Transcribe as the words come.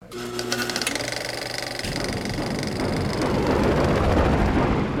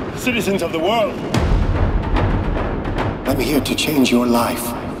citizens of the world. I'm here to change your life.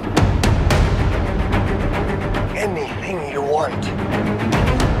 Anything you want.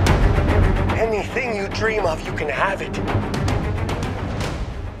 Anything you dream of, you can have it.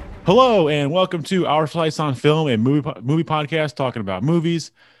 Hello, and welcome to Our Slice on Film, a movie podcast talking about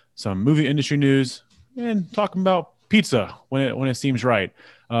movies, some movie industry news, and talking about pizza when it seems right.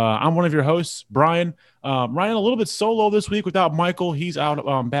 I'm one of your hosts, Brian. Ryan, a little bit solo this week without Michael. He's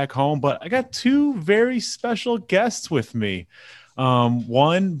out back home, but I got two very special guests with me.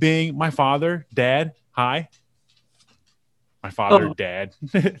 One being my father, Dad. Hi. My father, Dad.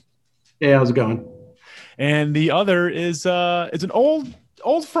 Hey, how's it going? And the other is an old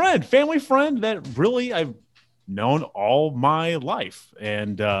friend, family friend that really I've known all my life.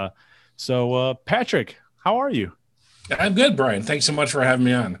 And so Patrick, how are you? I'm good, Brian. Thanks so much for having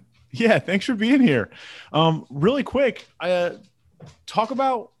me on. Yeah, thanks for being here. Really quick, talk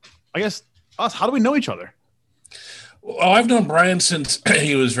about, I guess, us. How do we know each other? Well, I've known Brian since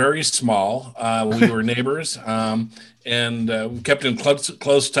he was very small. We were neighbors, and we kept in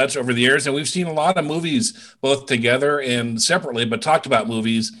close touch over the years. And we've seen a lot of movies both together and separately, but talked about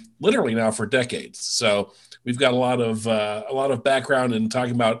movies literally now for decades. So we've got a lot of background in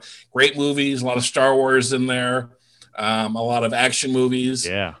talking about great movies, a lot of Star Wars in there. A lot of action movies.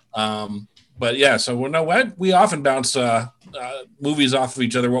 Yeah. But yeah, so we often bounce movies off of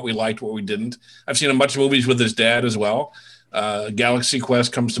each other, what we liked, what we didn't. I've seen a bunch of movies with his dad as well. Galaxy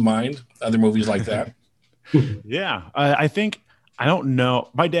Quest comes to mind, other movies like that. Yeah. I think, I don't know.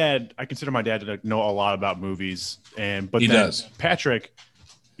 My dad, I consider my dad to know a lot about movies. But he does. Patrick,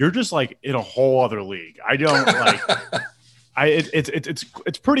 you're just like in a whole other league. I don't like...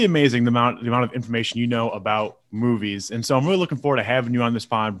 It's pretty amazing the amount of information you know about movies, and so I'm really looking forward to having you on this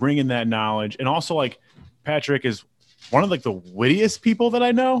pod, bringing that knowledge, and also like Patrick is one of like the wittiest people that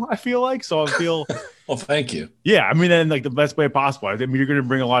I know. I feel like so. I feel well. Thank you. Yeah, I mean, in like the best way possible. I think you're going to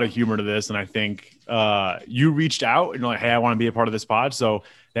bring a lot of humor to this, and I think you reached out and you're like, hey, I want to be a part of this pod, so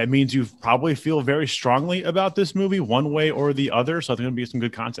that means you probably feel very strongly about this movie one way or the other. So I think it'll be some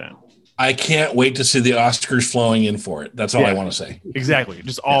good content. I can't wait to see the Oscars flowing in for it. That's all I want to say. Exactly.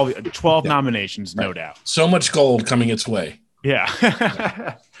 Just all the 12 nominations, no doubt. So much gold coming its way.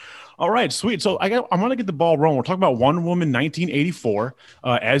 Yeah. All right, sweet. So I'm going to get the ball rolling. We're talking about Wonder Woman 1984.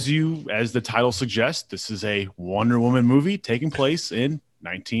 As the title suggests, this is a Wonder Woman movie taking place in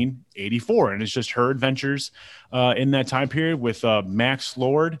 1984. And it's just her adventures in that time period with Max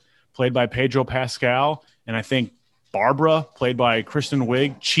Lord, played by Pedro Pascal. And I think Barbara, played by Kristen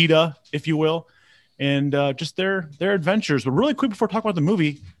Wiig, Cheetah, if you will, and just their adventures. But really quick before talking about the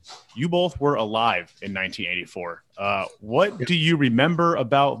movie, you both were alive in 1984. What do you remember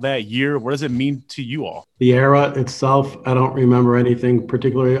about that year? What does it mean to you all? The era itself, I don't remember anything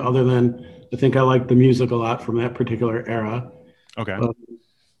particularly other than I think I like the music a lot from that particular era. Okay.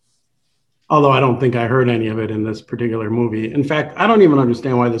 Although I don't think I heard any of it in this particular movie. In fact, I don't even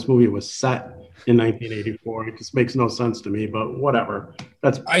understand why this movie was set in 1984. It just makes no sense to me, but whatever.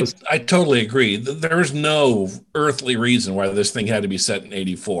 I totally agree. There's no earthly reason why this thing had to be set in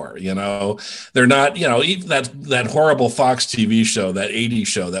 84. They're not, even that horrible Fox TV show, that 80s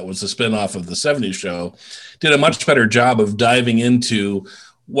show that was a spinoff of the 70s show, did a much better job of diving into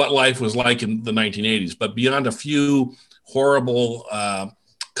what life was like in the 1980s. But beyond a few horrible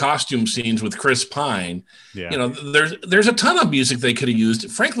costume scenes with Chris Pine, there's a ton of music they could have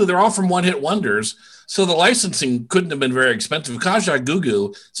used. Frankly, they're all from one-hit wonders, so the licensing couldn't have been very expensive. Kaja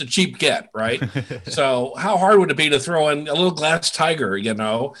Gugu, it's a cheap get, right? So how hard would it be to throw in a little Glass Tiger?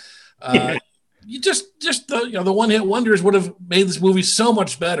 You just the one-hit wonders would have made this movie so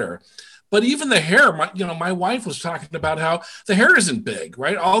much better. But even the hair, my wife was talking about how the hair isn't big,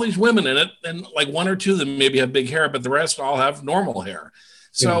 right? All these women in it, and like one or two of them maybe have big hair, but the rest all have normal hair.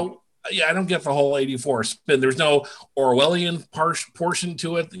 So, I don't get the whole 84 spin. There's no Orwellian portion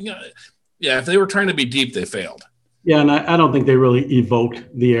to it. If they were trying to be deep, they failed. Yeah, and I don't think they really evoked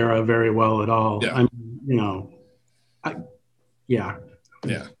the era very well at all. Yeah.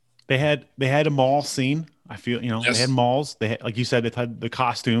 They had a mall scene. I feel, Yes. They had malls. They had, like you said, they had the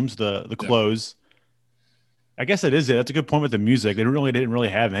costumes, the clothes. I guess that is it. That's a good point with the music. They didn't really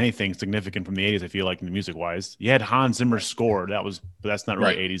have anything significant from the 80s, I feel like, in the music wise. You had Hans Zimmer's score. But that's not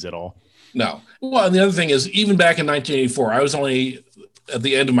really 80s at all. No. Well, and the other thing is, even back in 1984, I was only at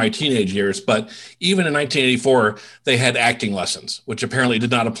the end of my teenage years, but even in 1984, they had acting lessons, which apparently did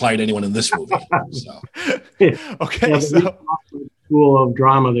not apply to anyone in this movie. So. Okay. Yeah, So school of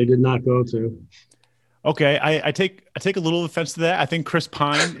drama they did not go to. Okay, I take a little offense to that. I think Chris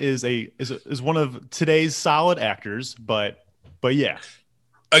Pine is one of today's solid actors, but yeah.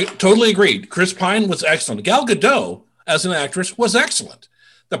 I totally agreed. Chris Pine was excellent. Gal Gadot as an actress was excellent.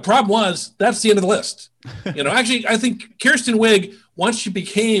 The problem was that's the end of the list. Actually, I think Kirsten Wiig, once she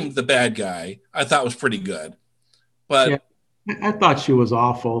became the bad guy, I thought was pretty good. But I thought she was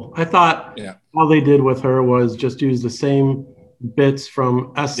awful. I thought yeah. all they did with her was just use the same bits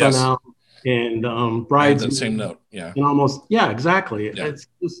from SNL and Brides. The same note, yeah. And almost, exactly. Yeah. It's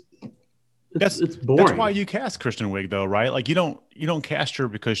just, it's boring. That's why you cast Kristen Wiig, though, right? Like you don't cast her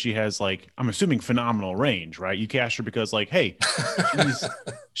because she has like, I'm assuming, phenomenal range, right? You cast her because like, hey,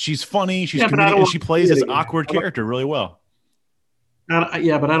 she's funny, she's comedic, and she plays this awkward character really well. But I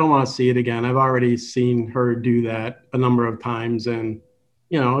don't want to see it again. I've already seen her do that a number of times, and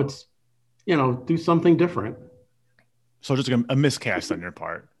it's do something different. So just like a miscast on your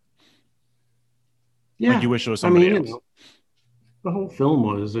part. Yeah, like you wish it was somebody else. The whole film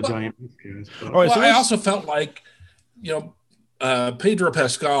was a giant miscast. I also felt like, Pedro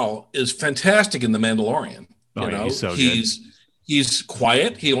Pascal is fantastic in The Mandalorian. He's so good. He's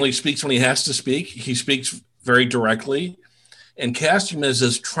quiet. He only speaks when he has to speak. He speaks very directly. And cast him as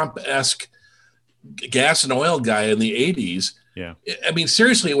this Trump-esque gas and oil guy in the 80s. Yeah. I mean,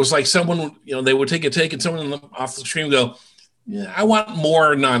 seriously, it was like someone, they would take a take and someone off the screen would go, yeah, I want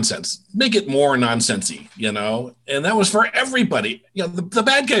more nonsense. Make it more nonsensy, And that was for everybody. The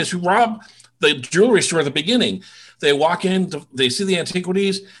bad guys who rob the jewelry store at the beginning, they walk in, they see the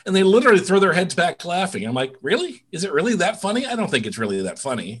antiquities, and they literally throw their heads back laughing. I'm like, really? Is it really that funny? I don't think it's really that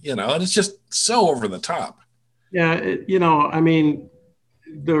funny, and it's just so over the top. Yeah, I mean,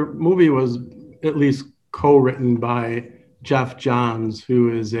 the movie was at least co-written by Jeff Johns,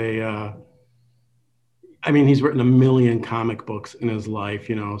 who is he's written a million comic books in his life,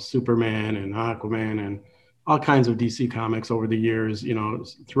 Superman and Aquaman and all kinds of DC comics over the years,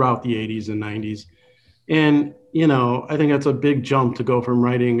 throughout the 80s and 90s. And, I think that's a big jump to go from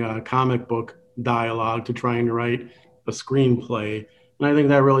writing a comic book dialogue to trying to write a screenplay. And I think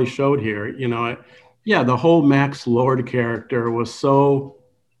that really showed here, the whole Max Lord character was so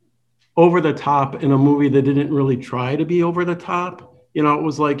over the top in a movie that didn't really try to be over the top. It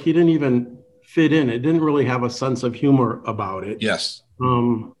was like he didn't even fit in. It didn't really have a sense of humor about it. Yes.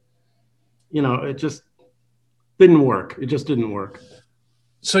 It just didn't work. It just didn't work.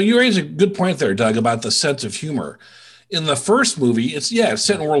 So you raise a good point there, Doug, about the sense of humor. In the first movie, it's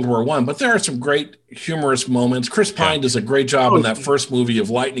set in World War I, but there are some great humorous moments. Chris Pine does a great job in that first movie of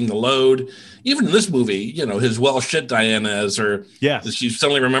lightening the load. Even in this movie, his well shit Diana she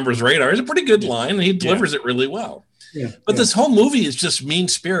suddenly remembers radar is a pretty good line, and he delivers it really well. Yeah, but this whole movie is just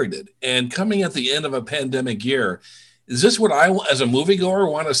mean-spirited. And coming at the end of a pandemic year, is this what I, as a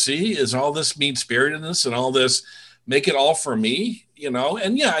moviegoer, want to see? Is all this mean-spiritedness and all this make it all for me? And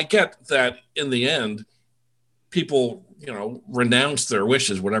I get that in the end, people, renounce their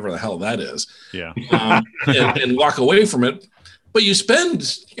wishes, whatever the hell that is. Yeah. And walk away from it. But you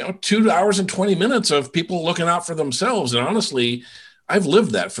spend, 2 hours and 20 minutes of people looking out for themselves. And honestly, I've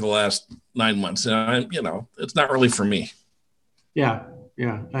lived that for the last 9 months. And it's not really for me. Yeah.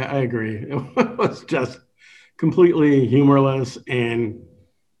 Yeah. I agree. It was just completely humorless and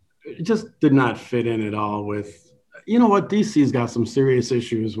it just did not fit in at all with, DC's got some serious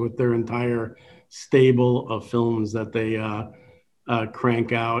issues with their entire stable of films that they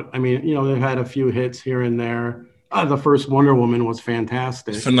crank out. I mean, they've had a few hits here and there. The first Wonder Woman was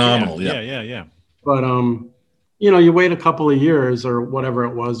fantastic. Phenomenal. Yeah. But, you wait a couple of years or whatever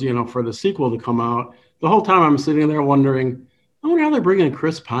it was, for the sequel to come out. The whole time I'm sitting there wondering, I wonder how they're bringing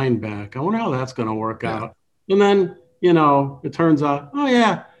Chris Pine back. I wonder how that's going to work out. And then, it turns out, oh,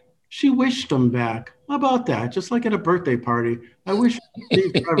 yeah, she wished him back. How about that? Just like at a birthday party. I wish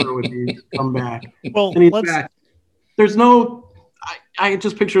Steve Trevor would come back. Well, and he's back. There's no, I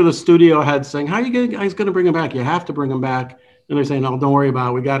just picture the studio head saying, how are you guys going to bring him back? You have to bring him back. And they're saying, no, don't worry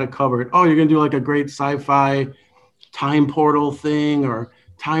about it. We got it covered. Oh, you're going to do like a great sci-fi time portal thing or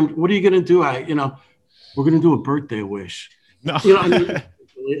time. What are you going to do? We're going to do a birthday wish. No.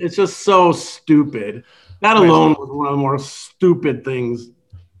 It's just so stupid. That alone was one of the more stupid things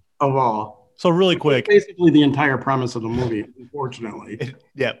of all. So really quick, basically the entire premise of the movie, unfortunately.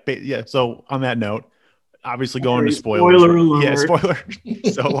 Yeah. So on that note, obviously going to spoilers. Spoiler alert. Yeah, spoiler.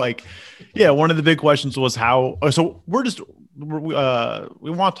 So one of the big questions was how. So we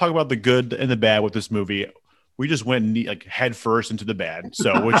want to talk about the good and the bad with this movie. We just went head first into the bad.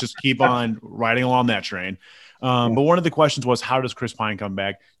 So we'll just keep on riding along that train. But one of the questions was, how does Chris Pine come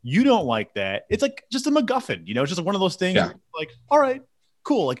back? You don't like that. It's like just a MacGuffin, it's just one of those things. Yeah. Like, all right,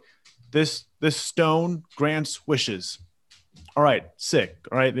 cool. Like this stone grants wishes. all right, sick.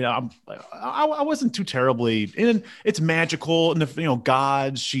 All right, yeah, I wasn't too terribly. And it's magical, and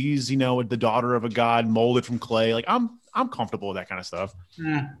gods. She's the daughter of a god molded from clay. Like I'm comfortable with that kind of stuff.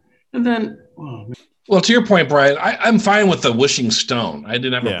 Yeah. And then, well, to your point, Brian, I'm fine with the wishing stone. I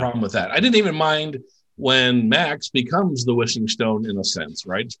didn't have a problem with that. I didn't even mind when Max becomes the wishing stone in a sense,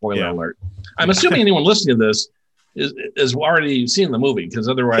 right? Spoiler alert. I'm assuming anyone listening to this is already seen the movie, because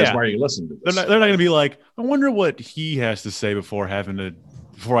otherwise, why are you listening to this? They're not going to be like, I wonder what he has to say before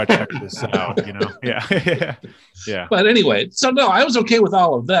I check this out, Yeah. But anyway, so no, I was okay with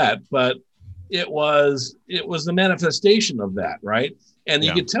all of that, but it was the manifestation of that, right? And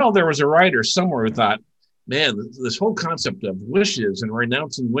you could tell there was a writer somewhere who thought, man, this whole concept of wishes and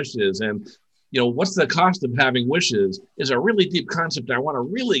renouncing wishes and, what's the cost of having wishes is a really deep concept. I want to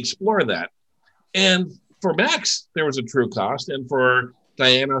really explore that. And for Max, there was a true cost. And for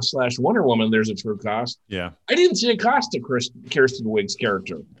Diana / Wonder Woman, there's a true cost. Yeah. I didn't see a cost to Kirsten Wiig's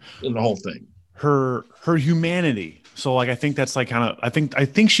character in the whole thing. Her humanity. So I think that's I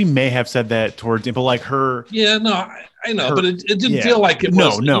think she may have said that towards him, but her. Yeah, no, I know, but it didn't feel like it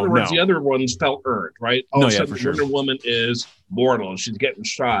was. In other words, the other ones felt earned, right? All of a sudden, Wonder Woman is mortal and she's getting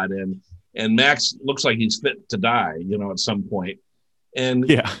shot, and Max looks like he's fit to die, at some point.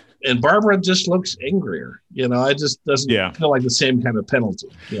 And Barbara just looks angrier. It just doesn't feel like the same kind of penalty.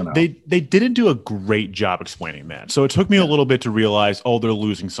 They didn't do a great job explaining that. So it took me a little bit to realize, they're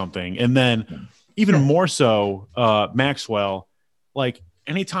losing something, and then even more so, Maxwell,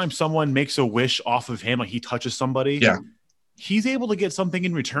 anytime someone makes a wish off of him, he touches somebody, he's able to get something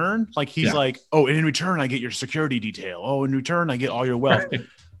in return. He's like, oh, and in return I get your security detail. Oh, in return I get all your wealth.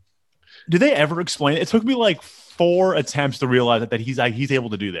 Did they ever explain it? It took me 4 attempts to realize that he's able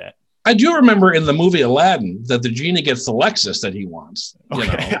to do that. I do remember in the movie Aladdin that the genie gets the Lexus that he wants,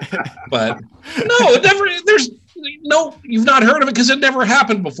 but no, it never, you've not heard of it because it never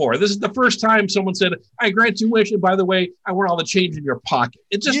happened before. This is the first time someone said, I grant you wish. And by the way, I want all the change in your pocket.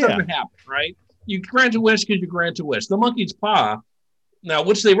 It just doesn't happen, right? You grant a wish because you grant a wish. The monkey's paw, now,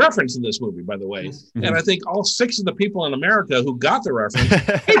 which they reference in this movie, by the way. Mm-hmm. And I think all 6 of the people in America who got the reference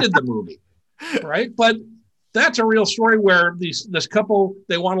hated the movie, right? But that's a real story where this couple,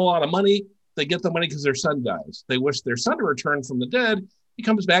 they want a lot of money. They get the money because their son dies. They wish their son to return from the dead. He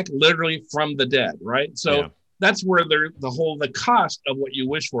comes back literally from the dead, right? So that's where the cost of what you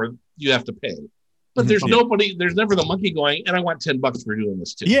wish for, you have to pay. But there's never the monkey going, and I want $10 for doing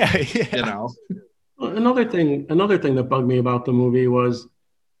this too. Yeah. Another thing that bugged me about the movie was,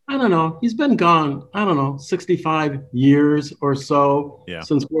 I don't know, he's been gone, 65 years or so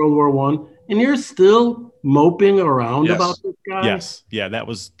since World War I, and you're still moping around about this guy. Yes. Yeah,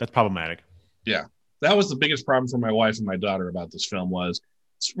 that's problematic. Yeah. That was the biggest problem for my wife and my daughter about this film was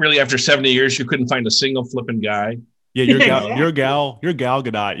really after 70 years, you couldn't find a single flipping guy. Yeah, you're Gal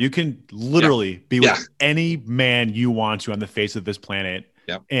Gadot. You can literally be with any man you want to on the face of this planet.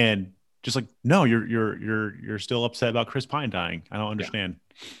 Yeah. And just no, you're still upset about Chris Pine dying. I don't understand.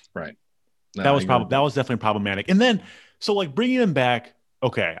 Right. No, that was definitely problematic. And then bringing him back.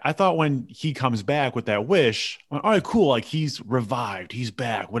 Okay, I thought when he comes back with that wish, all right, cool. He's revived, he's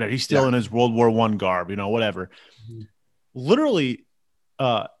back, whatever. He's still in his World War I garb, whatever. Mm-hmm. Literally,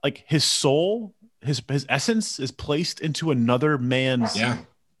 his soul, his essence is placed into another man's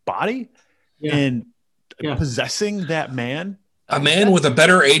body and possessing that man. A man with a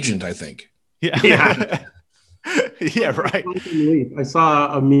better agent, I think. Yeah. Yeah, right. I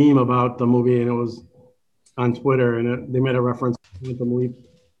saw a meme about the movie, and it was on Twitter, and they made a reference to Quantum Leap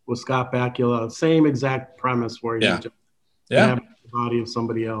with Scott Bakula. Same exact premise where you just have the body of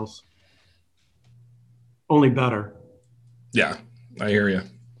somebody else. Only better. Yeah, I hear you.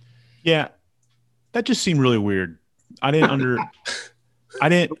 Yeah, that just seemed really weird. I didn't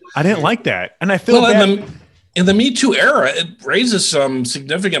like that, and I feel in the Me Too era, it raises some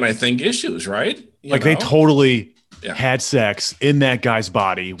significant, I think, issues, right? They totally had sex in that guy's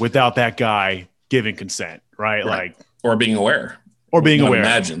body without that guy giving consent, right? Or being aware.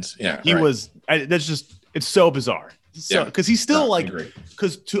 Imagines. Yeah. He was, that's just, it's so bizarre. So, because he's still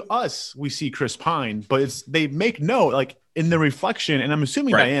because to us, we see Chris Pine, but they make note, in the reflection, and I'm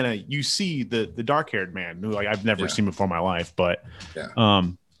assuming, Diana, you see the dark-haired man who I've never seen before in my life, but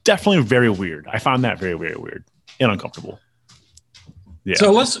definitely very weird. I found that very, very weird and uncomfortable. Yeah.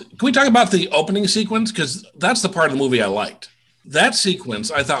 So can we talk about the opening sequence? Because that's the part of the movie I liked. That sequence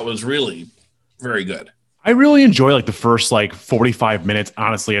I thought was really very good. I really enjoy the first 45 minutes,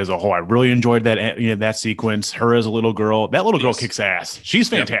 honestly, as a whole. I really enjoyed that that sequence. Her as a little girl. That little girl kicks ass. She's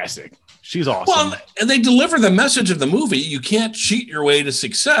fantastic. Yep. She's awesome. Well, and they deliver the message of the movie. You can't cheat your way to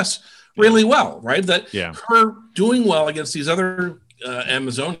success, really well, right? That Yeah. her doing well against these other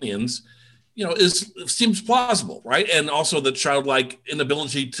Amazonians, seems plausible, right? And also the childlike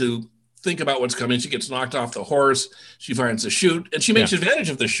inability to think about what's coming. She gets knocked off the horse. She finds a chute, and she makes advantage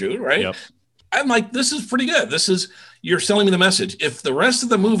of the chute, right? Yep. I'm like, this is pretty good. You're selling me the message. If the rest of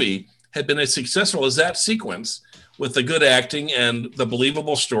the movie had been as successful as that sequence with the good acting and the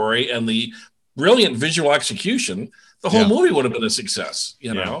believable story and the brilliant visual execution, the whole movie would have been a success,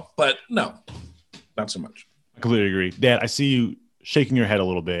 but no, not so much. I completely agree. Dad, I see you shaking your head a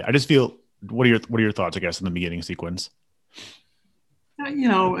little bit. I just feel, what are your thoughts, I guess, in the beginning sequence?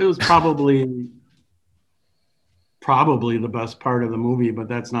 It was probably the best part of the movie, but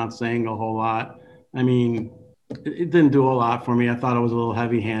that's not saying a whole lot. I mean, it didn't do a lot for me. I thought it was a little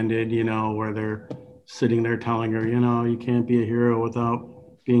heavy-handed, where they're sitting there telling her, you can't be a hero without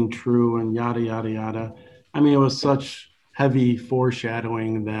being true and yada, yada, yada. I mean, it was such heavy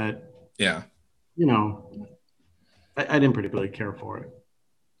foreshadowing that, I didn't particularly care for it.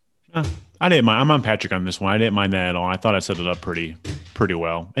 I didn't mind. I'm on Patrick on this one. I didn't mind that at all. I thought I set it up pretty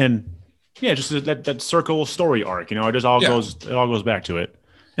well. And yeah, just that circle story arc, it all goes back to it.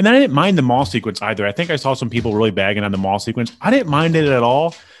 And then I didn't mind the mall sequence either. I think I saw some people really bagging on the mall sequence. I didn't mind it at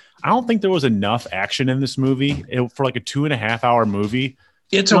all. I don't think there was enough action in this movie for like a 2.5 hour movie.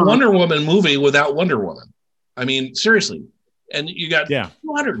 It's a Wonder Woman movie without Wonder Woman. I mean, seriously. And you got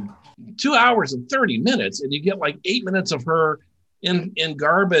 2 hours and 30 minutes, and you get like 8 minutes of her in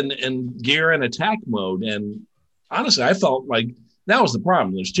garb and gear and attack mode. And honestly, I felt like that was the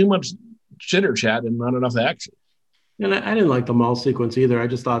problem. There's too much chitter chat and not enough action. And I didn't like the mall sequence either. I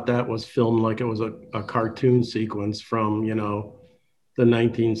just thought that was filmed like it was a cartoon sequence from, the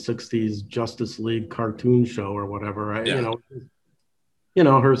 1960s Justice League cartoon show or whatever. Right? Yeah.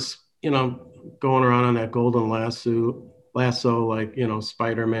 Her, going around on that golden lasso like,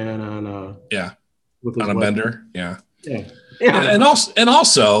 Spider-Man on a bender. Yeah. Yeah. And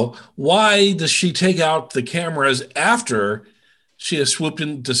also, why does she take out the cameras after she has swooped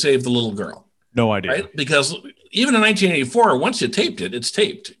in to save the little girl? No idea. Right? Because even in 1984, once you taped it, it's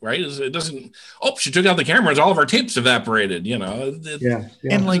taped, right? It doesn't. Oh, she took out the cameras. All of our tapes evaporated. It And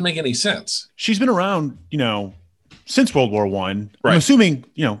doesn't make any sense. She's been around, since World War I. Right. I'm assuming,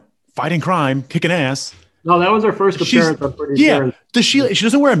 fighting crime, kicking ass. No, that was her first appearance. I'm pretty sure. Does she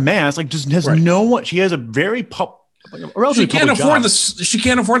doesn't wear a mask? Like, just has no one. She has a very she can't afford She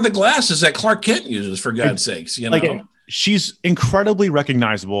can't afford the glasses that Clark Kent uses. For God's sakes, she's incredibly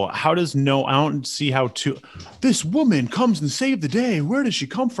recognizable. I don't see how this woman comes and saved the day. Where does she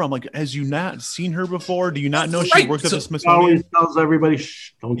come from? Like, has you not seen her before? Do you not know she worked at the Smithsonian? Always tells everybody,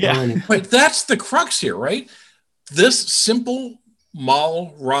 shh, don't tell anyone. Right, that's the crux here, right? This simple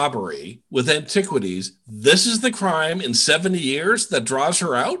mall robbery with antiquities. This is the crime in 70 years that draws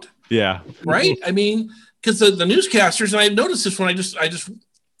her out. Yeah, right. I mean, because the newscasters, and I noticed this when I just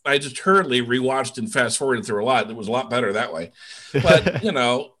hurriedly rewatched and fast forwarded through a lot. It was a lot better that way. But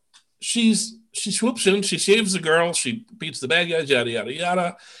she swoops in, she saves the girl, she beats the bad guys, yada yada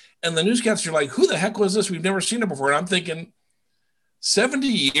yada. And the newscasters are like, "Who the heck was this? We've never seen her before." And I'm thinking, 70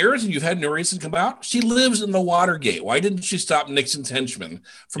 years and you've had no reason to come out? She lives in the Watergate. Why didn't she stop Nixon's henchmen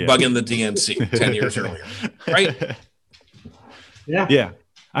from bugging the DNC 10 years earlier? Right? Yeah.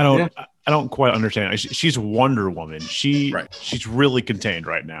 I don't quite understand. She's Wonder Woman. She's really contained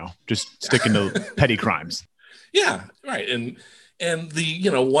right now, just sticking to petty crimes. Yeah, right. And the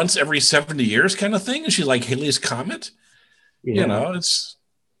once every 70 years kind of thing. Is she like Halley's Comet? Yeah. It's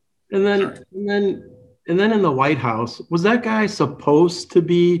and then in the White House, was that guy supposed to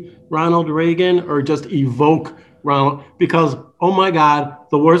be Ronald Reagan or just evoke Ronald? Because oh my God,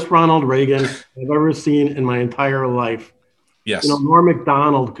 the worst Ronald Reagan I've ever seen in my entire life. Yes. Norm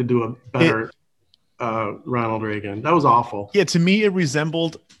Macdonald could do a better Ronald Reagan. That was awful. Yeah, to me, it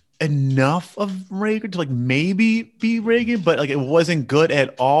resembled enough of Reagan to like maybe be Reagan, but like it wasn't good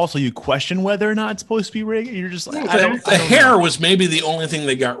at all. So you question whether or not it's supposed to be Reagan. You're just like, the hair was maybe the only thing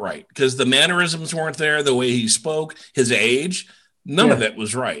they got right because the mannerisms weren't there, the way he spoke, his age, none of it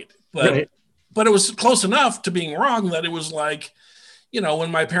was right. But it was close enough to being wrong that it was like,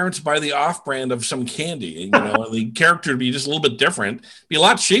 when my parents buy the off-brand of some candy, the character would be just a little bit different, be a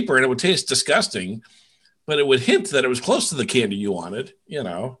lot cheaper, and it would taste disgusting, but it would hint that it was close to the candy you wanted,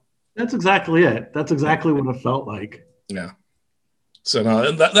 That's exactly it. That's exactly what it felt like. Yeah. So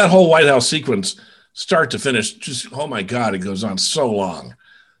no, that whole White House sequence, start to finish, just, oh my God, it goes on so long.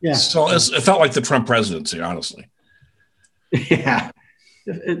 Yeah. So it felt like the Trump presidency, honestly. Yeah.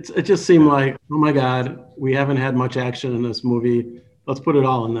 It just seemed like, oh my God, we haven't had much action in this movie. Let's put it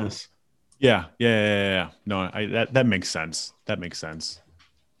all in this. Yeah. No, that makes sense.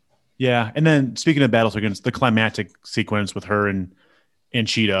 Yeah, and then speaking of battle sequence, the climactic sequence with her and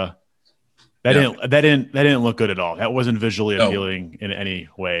Cheetah, that didn't look good at all. That wasn't visually appealing in any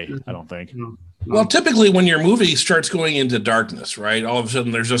way, I don't think. No. Well, typically when your movie starts going into darkness, right? All of a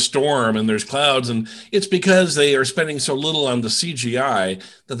sudden there's a storm and there's clouds, and it's because they are spending so little on the CGI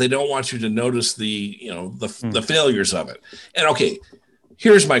that they don't want you to notice the failures of it. And okay,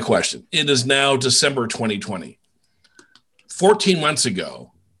 here's my question. It is now December 2020. 14 months ago,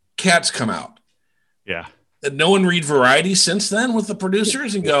 Cats come out. Yeah. Did no one read Variety since then with the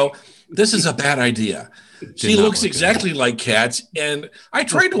producers and go, this is a bad idea? She looks exactly like Cats, and I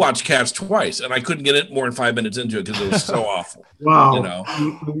tried to watch Cats twice, and I couldn't get it more than 5 minutes into it because it was so awful. Wow. You know?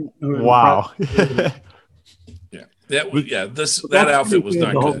 Wow. Yeah. That outfit was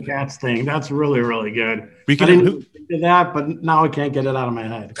not the whole good. Cats thing. That's really, really good. We I can didn't think of that, but now I can't get it out of my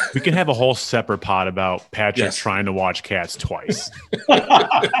head. we can have a whole separate pod about Patrick Yes. trying to watch Cats twice.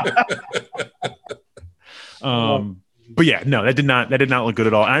 But yeah, no, that did not look good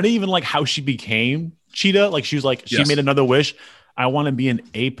at all. And I didn't even like how she became Cheetah. Like she was like, she Yes. made another wish. I want to be an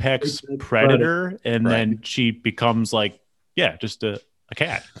apex predator. And then she becomes like, yeah, just a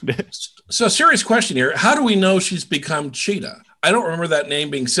cat. So, serious question here. How do we know she's become Cheetah? I don't remember that name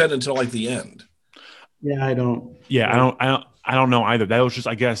being said until like the end. Yeah, I don't. Yeah, I don't know either. That was just,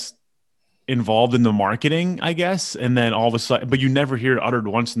 I guess, involved in the marketing, I guess. And then all of a sudden, but you never hear it uttered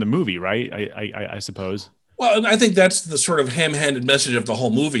once in the movie, right? I suppose. Well, and I think that's the sort of ham-handed message of the whole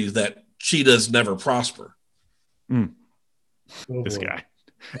movie, is that cheetahs never prosper. This guy.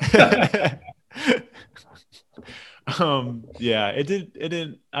 Yeah, it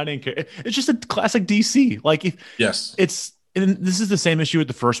didn't I didn't care. It's just a classic DC. Like Yes. and this is the same issue with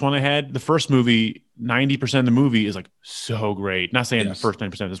the first one I had. The first movie, 90% of the movie is like so great. Not saying the first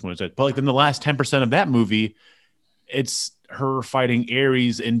 90% of this one is it, but like then the last 10% of that movie, it's her fighting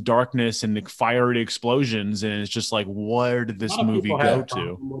Ares in darkness and the fiery explosions, and it's just like, where did this movie go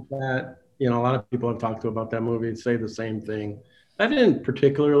to? With that. You know, a lot of people I've talked to about that movie and say the same thing. That didn't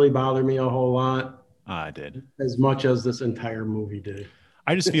particularly bother me a whole lot. I did. As much as this entire movie did.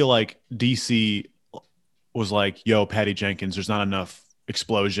 I just feel like DC was like, yo, Patty Jenkins, there's not enough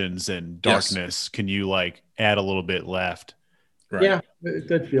explosions and darkness. Yes. Can you like add a little bit left? Right. Yeah, it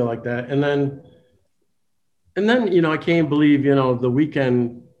did feel like that. And then, you know, I can't believe, you know, The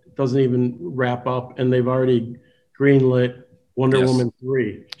Weeknd doesn't even wrap up and they've already greenlit Wonder Woman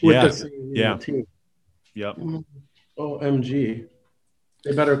 3 with the same team. Yep. OMG.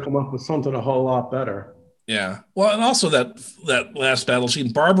 They better come up with something a whole lot better. Yeah. Well, and also that last battle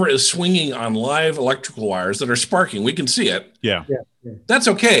scene, Barbara is swinging on live electrical wires that are sparking. We can see it. Yeah. That's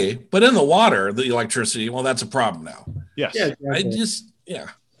okay. But in the water, the electricity, well, that's a problem now. Yes. Yeah, exactly.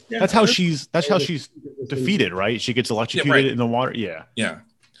 That's how she's defeated, right? She gets electrocuted in the water. Yeah. Yeah.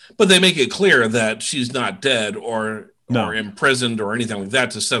 But they make it clear that she's not dead or imprisoned or anything like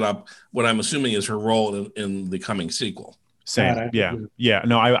that to set up what I'm assuming is her role in the coming sequel. Same. Yeah.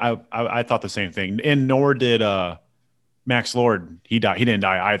 No, I thought the same thing. And nor did Max Lord. He died. He didn't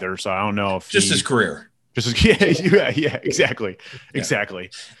die either. So I don't know if his career. Yeah, exactly. Exactly.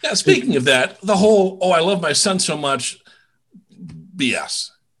 Yeah, speaking of that, the whole I love my son so much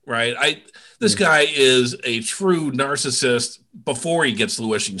BS, right? This guy is a true narcissist before he gets the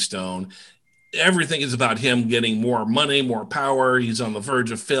wishing stone. Everything is about him getting more money, more power. He's on the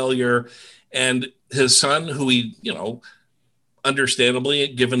verge of failure. And his son, who he, you know, understandably,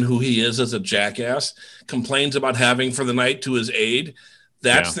 given who he is as a jackass, complains about having for the night to his aide.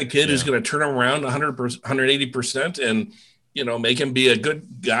 That's the kid who's going to turn him around 100%, 180% and, you know, make him be a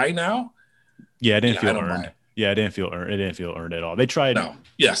good guy now. Yeah, it didn't feel earned. Yeah, it didn't feel earned. It didn't feel earned at all. They tried. No.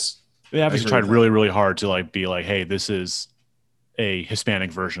 Yes. They obviously tried really, really hard to like be like, hey, this is a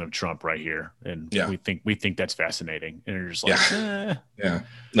Hispanic version of Trump right here, and we think that's fascinating. And you're just like, yeah.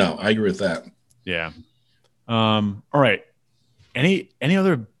 No, I agree with that. Yeah. All right. Any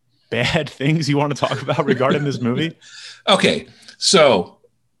other bad things you want to talk about regarding this movie? Okay. So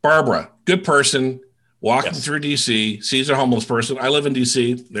Barbara, good person, walking through DC, sees a homeless person. I live in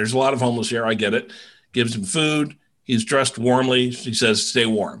DC. There's a lot of homeless here. I get it. Gives him food. He's dressed warmly. She says, stay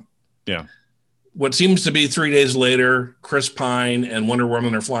warm. Yeah. What seems to be 3 days later, Chris Pine and Wonder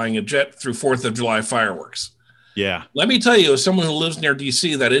Woman are flying a jet through 4th of July fireworks. Yeah. Let me tell you, as someone who lives near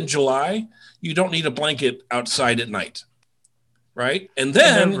DC, that in July, you don't need a blanket outside at night. Right. And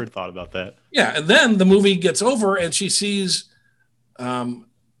then I never thought about that. Yeah. And then the movie gets over and she sees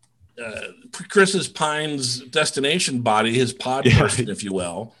Chris Pine's destination body, his pod person, if you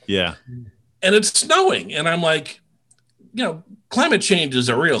will. Yeah. And it's snowing. And I'm like, you know, climate change is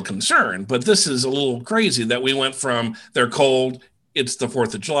a real concern, but this is a little crazy that we went from they're cold it's the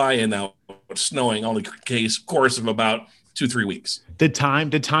 4th of July and now it's snowing on the course of about 2-3 weeks. Did time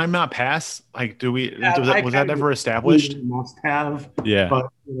not pass? Like, was that ever established? Must have. Yeah. But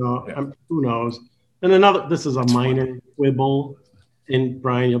who knows? And this is a minor quibble, and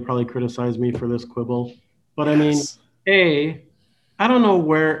Brian, you'll probably criticize me for this quibble, but I mean, I don't know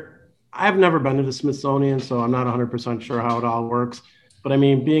where. I've never been to the Smithsonian, so I'm not 100% sure how it all works. But I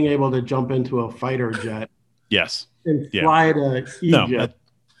mean, being able to jump into a fighter jet, yes, and fly to Egypt,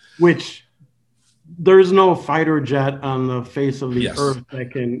 which there's no fighter jet on the face of the earth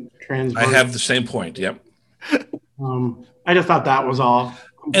that can transfer. I have the same point. Yep. I just thought that was all.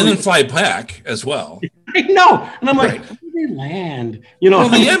 And then fly back as well. I know. And I'm like, where do they land? Well,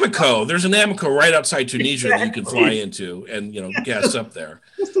 the Amoco, there's an Amoco right outside Tunisia that you can fly into and, gas up there.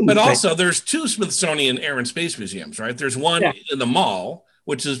 But also there's 2 Smithsonian Air and Space Museums, right? There's one in the mall,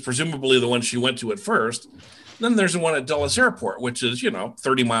 which is presumably the one she went to at first. Then there's the one at Dulles Airport, which is,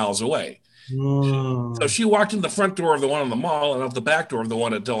 30 miles away. So she walked in the front door of the one in the mall and out the back door of the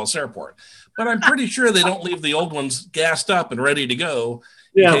one at Dulles Airport. But I'm pretty sure they don't leave the old ones gassed up and ready to go.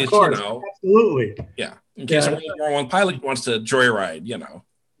 Yeah, case, of course. Absolutely. Yeah. In case a World pilot wants to joyride,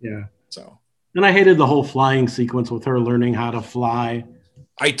 Yeah. So. And I hated the whole flying sequence with her learning how to fly.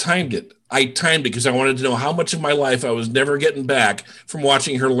 I timed it because I wanted to know how much of my life I was never getting back from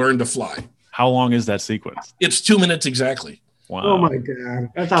watching her learn to fly. How long is that sequence? It's 2 minutes exactly. Wow. Oh my God.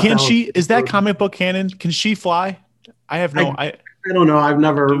 Is that comic book canon? Can she fly? I have no. I don't know. I've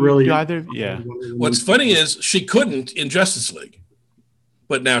never really. Either. Yeah. What's funny is she couldn't in Justice League.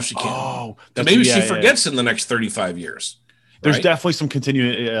 But now she can. Oh, maybe she forgets in the next 35 years. There's definitely some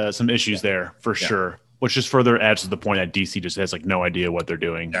continuing some issues there for sure, which just further adds to the point that DC just has no idea what they're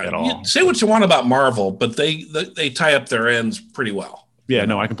doing at all. Say what you want about Marvel, but they tie up their ends pretty well. Yeah,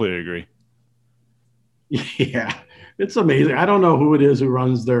 no, I completely agree. Yeah, it's amazing. I don't know who it is who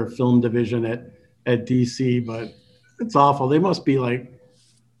runs their film division at DC, but it's awful. They must be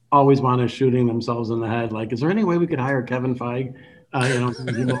always want to shooting themselves in the head. Is there any way we could hire Kevin Feige?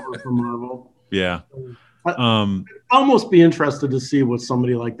 From Marvel. Yeah. I'd almost be interested to see what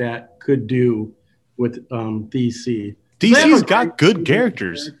somebody like that could do with DC. DC's got good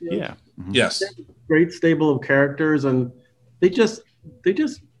characters. Yeah. Mm-hmm. Yes. Great stable of characters, and they're just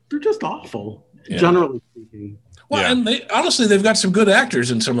awful, generally speaking. Well, and they've got some good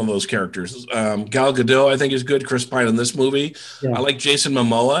actors in some of those characters. Gal Gadot, I think, is good. Chris Pine in this movie. Yeah. I like Jason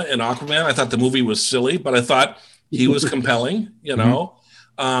Momoa in Aquaman. I thought the movie was silly, but I thought he was compelling,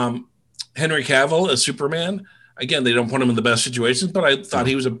 Mm-hmm. Henry Cavill as Superman. Again, they don't put him in the best situations, but I thought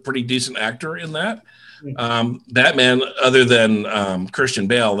he was a pretty decent actor in that. Batman, other than Christian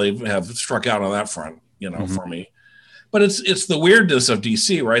Bale, they have struck out on that front, mm-hmm. for me. But it's the weirdness of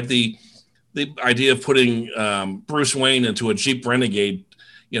DC, right? The idea of putting Bruce Wayne into a Jeep Renegade,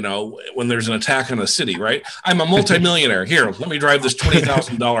 when there's an attack on a city, right? I'm a multimillionaire. Here, let me drive this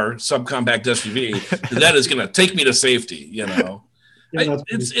 $20,000 subcompact SUV. That is going to take me to safety,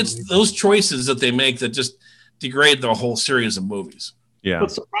 It's those choices that they make that just degrade the whole series of movies. Yeah.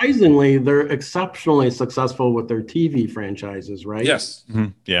 But surprisingly, they're exceptionally successful with their TV franchises, right? Yes. Mm-hmm.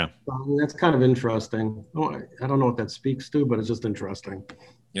 Yeah. That's kind of interesting. I don't know what that speaks to, but it's just interesting.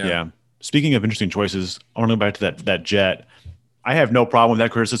 Yeah. Speaking of interesting choices, I want to go back to that jet. I have no problem with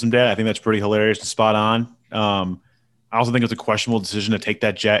that criticism, Dad. I think that's pretty hilarious and spot on. I also think it's a questionable decision to take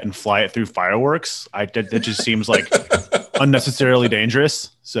that jet and fly it through fireworks. That just seems like unnecessarily dangerous.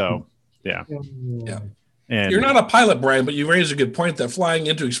 So, yeah. And you're not a pilot, Brian, but you raise a good point that flying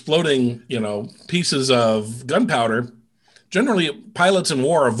into exploding, pieces of gunpowder, generally pilots in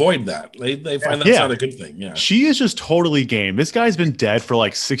war avoid that. They find that's not a good thing. Yeah. She is just totally game. This guy's been dead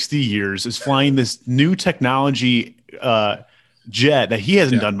for 60 years, is flying this new technology jet that he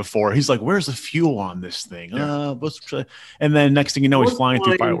hasn't done before. He's like, where's the fuel on this thing? And then next thing you know, he's flying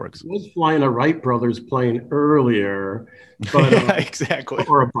through fireworks. He was flying a Wright brothers plane earlier, but exactly.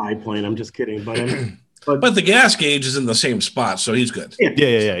 Or a biplane. I'm just kidding. But the gas gauge is in the same spot, so he's good.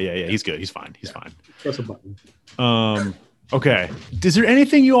 Yeah. He's good. He's fine. Fine. Press a button. Okay. Is there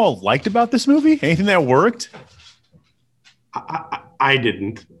anything you all liked about this movie? Anything that worked? I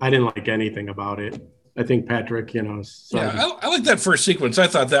didn't like anything about it. I think Patrick, I like that first sequence. I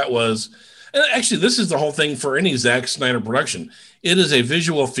thought that was, and actually, this is the whole thing for any Zack Snyder production. It is a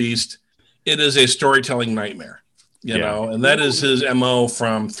visual feast. It is a storytelling nightmare, and that is his MO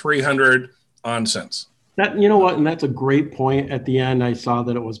from 300 on since. That, you know what, and that's a great point. At the end, I saw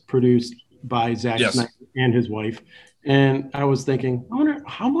that it was produced by Zack Snyder and his wife, and I was thinking, I wonder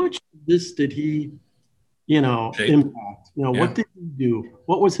how much of this did he, impact. What did he do?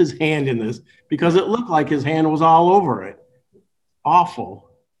 What was his hand in this? Because it looked like his hand was all over it. awful.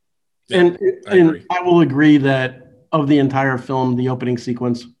 Yeah, and I agree. I will agree that of the entire film, the opening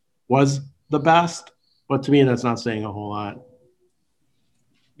sequence was the best, but to me, that's not saying a whole lot.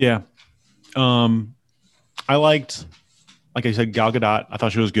 Yeah. I liked, like I said, Gal Gadot. I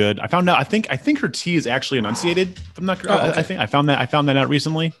thought she was good. I found out. I think her T is actually enunciated. If I'm not. Oh, okay. I think I found that out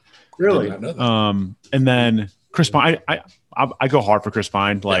recently. Really? Did not know that. And then Chris Pine. I go hard for Chris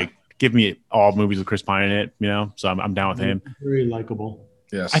Pine. Like, give me all movies with Chris Pine in it. You know, so I'm down with him. Very likable.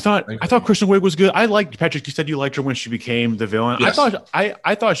 Yes, I thought Kristen Wiig was good. I liked Patrick. You said you liked her when she became the villain. Yes.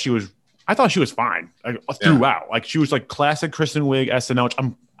 I thought she was fine, like, throughout. Like, she was like classic Kristen Wiig SNL. Which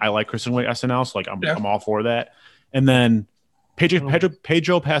I like Kristen Wiig SNL, so like I'm all for that. And then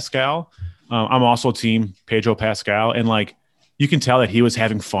Pedro Pascal. I'm also team Pedro Pascal, and like you can tell that he was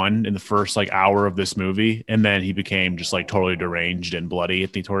having fun in the first like hour of this movie, and then he became just like totally deranged and bloody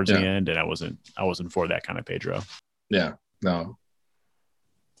towards the end. And I wasn't for that kind of Pedro. Yeah, no.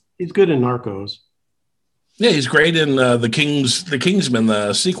 He's good in Narcos. Yeah, he's great in the Kingsman,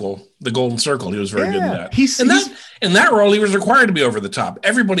 the sequel, The Golden Circle. He was very good in that. In that role, he was required to be over the top.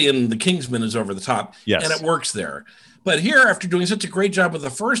 Everybody in the Kingsman is over the top, yes, and it works there. But here, after doing such a great job with the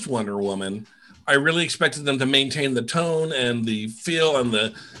first Wonder Woman, I really expected them to maintain the tone and the feel and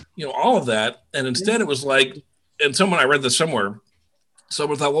the, all of that. And instead, it was like, and I read this somewhere.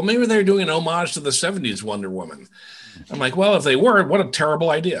 Someone thought, well, maybe they're doing an homage to the 70s Wonder Woman. I'm like, well, if they were, what a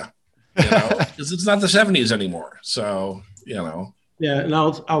terrible idea. Because it's not the 70s anymore. So, Yeah, and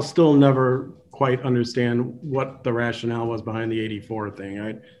I'll still never quite understand what the rationale was behind the 84 thing.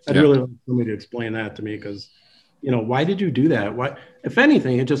 I'd really like somebody to explain that to me, because, why did you do that? Why, if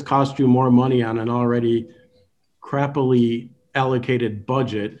anything, it just cost you more money on an already crappily allocated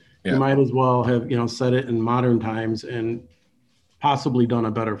budget. You might as well have, set it in modern times and possibly done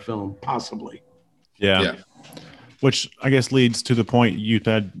a better film, possibly. Yeah. Which I guess leads to the point you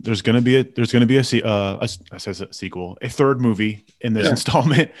said there's going to be a sequel, a third movie in this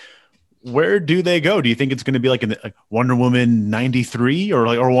installment. Where do they go? Do you think it's going to be like in Wonder Woman 93 or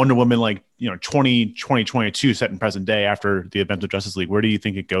Wonder Woman 2022 set in present day after the events of Justice League? Where do you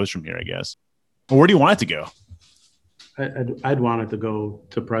think it goes from here, I guess? Or where do you want it to go? I'd want it to go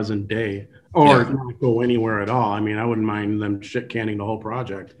to present day or not go anywhere at all. I mean, I wouldn't mind them shit canning the whole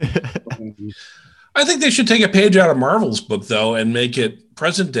project. I think they should take a page out of Marvel's book, though, and make it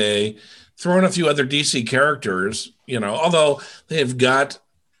present day, throw in a few other DC characters, although they have got,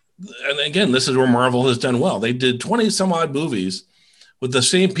 and again, this is where Marvel has done well. They did 20 some odd movies with the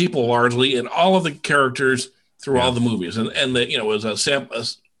same people largely and all of the characters through all the movies. And it was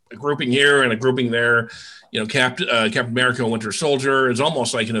a grouping here and a grouping there. Captain America and Winter Soldier is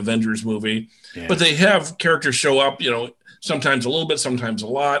almost like an Avengers movie, but they have characters show up, sometimes a little bit, sometimes a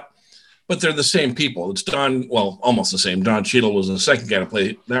lot. But they're the same people. It's almost the same. Don Cheadle was the second guy to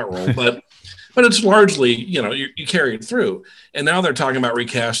play that role, but it's largely, you carry it through. And now they're talking about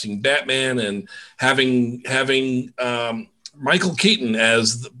recasting Batman and having Michael Keaton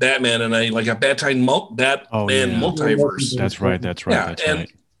as Batman in a Batman multiverse. That's right.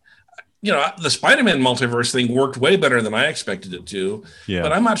 The Spider-Man multiverse thing worked way better than I expected it to. Yeah.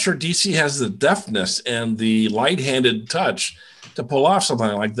 But I'm not sure DC has the deftness and the light-handed touch to pull off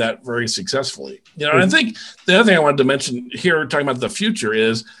something like that very successfully. And I think the other thing I wanted to mention here, talking about the future,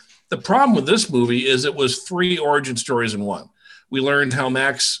 is the problem with this movie is it was 3 origin stories in one. We learned how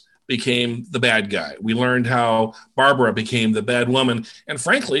Max became the bad guy. We learned how Barbara became the bad woman. And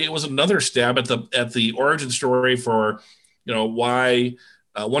frankly, it was another stab at the origin story for, why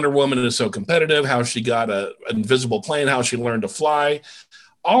Wonder Woman is so competitive, how she got an invisible plane, how she learned to fly.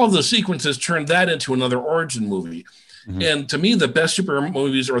 All of the sequences turned that into another origin movie. Mm-hmm. And to me, the best superhero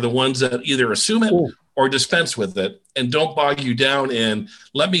movies are the ones that either assume it or dispense with it and don't bog you down and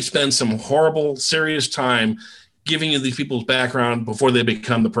let me spend some horrible, serious time giving you these people's background before they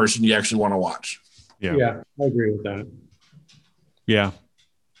become the person you actually want to watch. Yeah, I agree with that. Yeah,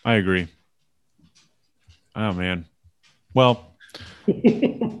 I agree. Oh, man. Well,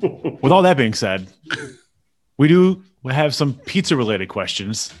 with all that being said, we have some pizza-related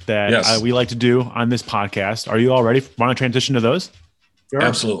questions that we like to do on this podcast. Are you all ready? Want to transition to those? Sure.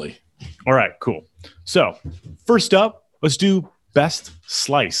 Absolutely. All right, cool. So first up, let's do best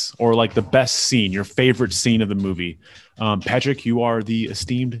slice or the best scene, your favorite scene of the movie. Patrick, you are the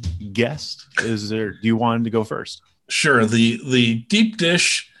esteemed guest. Do you want to go first? Sure. The deep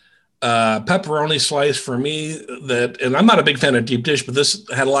dish pepperoni slice for me and I'm not a big fan of deep dish, but this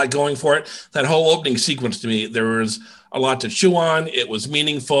had a lot going for it. That whole opening sequence to me, there was a lot to chew on. It was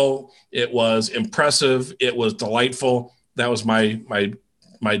meaningful. It was impressive. It was delightful. That was my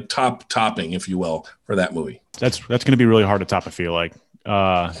my top topping, if you will, for that movie. That's going to be really hard to top. I feel like,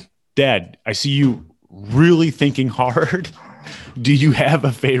 Dad, I see you really thinking hard. Do you have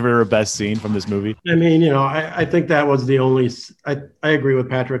a favorite or best scene from this movie? I mean, I think that was the only. I agree with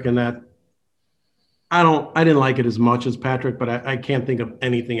Patrick in that. I didn't like it as much as Patrick, but I can't think of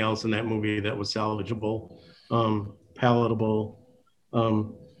anything else in that movie that was salvageable, palatable.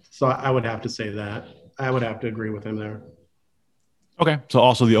 So I would have to say that. I would have to agree with him there. Okay, so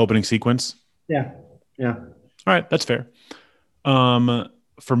also the opening sequence. Yeah. All right, that's fair.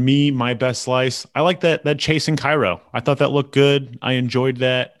 For me, my best slice, I like that chase in Cairo. I thought that looked good. I enjoyed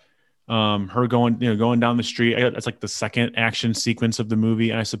that. Her going down the street. That's like the second action sequence of the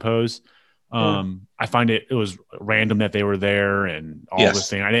movie, I suppose. I find it was random that they were there and all this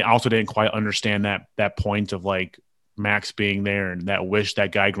thing. I also didn't quite understand that point of like Max being there and that wish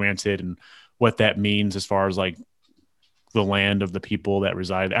that guy granted and what that means as far as like the land of the people that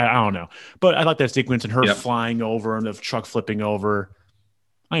reside. I don't know, but I like that sequence and her flying over and the truck flipping over.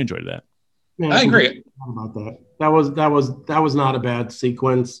 I enjoyed that. Yeah, I agree about that. That was not a bad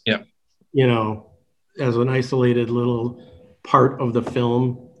sequence. Yeah. As an isolated little part of the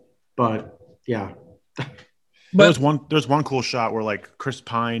film, but yeah. There's one cool shot where like Chris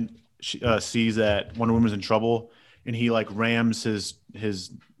Pine sees that Wonder Woman's in trouble and he like rams his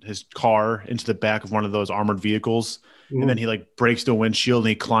car into the back of one of those armored vehicles. And then he like breaks the windshield and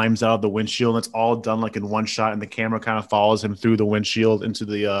he climbs out of the windshield. And it's all done like in one shot. And the camera kind of follows him through the windshield into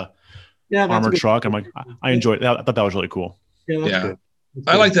the armored truck. I'm like, I enjoyed it. I thought that was really cool. Yeah. Good.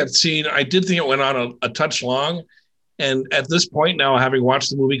 I like that scene. I did think it went on a touch long. And at this point now, having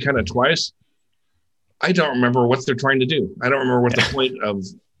watched the movie kind of twice, I don't remember what they're trying to do. I don't remember what the point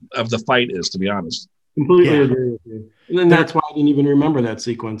of the fight is, to be honest. Completely agree with you. And then that's why I didn't even remember that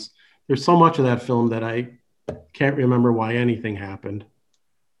sequence. There's so much of that film that I can't remember why anything happened.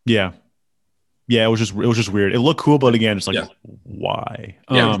 Yeah, it was just weird. It looked cool, but again, it's like why?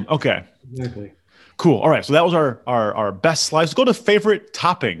 Okay, exactly. Cool. All right, so that was our best slice. Let's go to favorite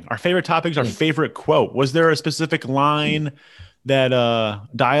topping. Our favorite toppings. Our favorite quote. Was there a specific line that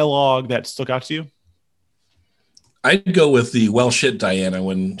dialogue that stuck out to you? I'd go with the well shit Diana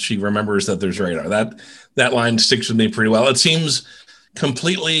when she remembers that there's radar. That line sticks with me pretty well. It seems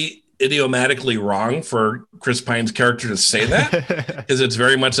completely idiomatically wrong for Chris Pine's character to say that because it's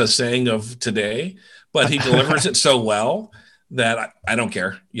very much a saying of today, but he delivers it so well that I don't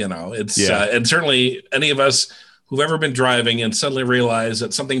care. It's and certainly any of us who've ever been driving and suddenly realize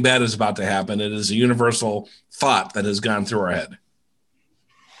that something bad is about to happen, it is a universal thought that has gone through our head.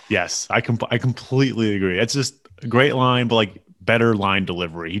 Yes, I completely agree. It's just a great line, but like better line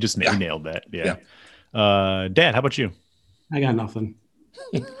delivery. He just nailed that. Yeah. Dad, how about you? I got nothing.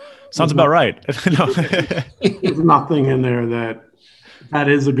 Sounds about right. There's nothing in there that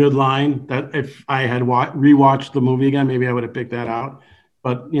is a good line. That if I had rewatched the movie again, maybe I would have picked that out.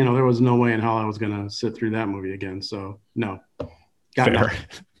 But there was no way in hell I was going to sit through that movie again. So no, got fair.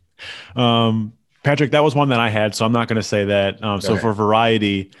 Patrick, that was one that I had, so I'm not going to say that. So for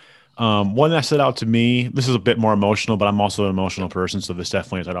variety, one that stood out to me, this is a bit more emotional, but I'm also an emotional person, so this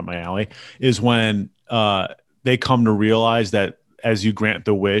definitely is right up my alley, is when they come to realize that as you grant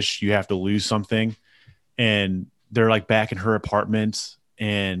the wish, you have to lose something. And they're like back in her apartment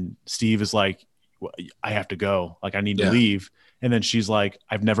and Steve is like, I have to go. Like, I need to leave. And then she's like,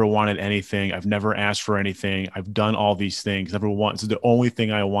 I've never wanted anything. I've never asked for anything. I've done all these things. Never want. It's the only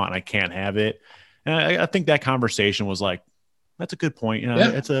thing I want. And I can't have it. And I think that conversation was like, that's a good point.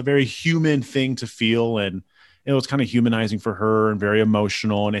 It's a very human thing to feel. And it was kind of humanizing for her and very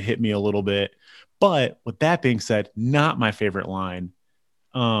emotional. And it hit me a little bit. But with that being said, not my favorite line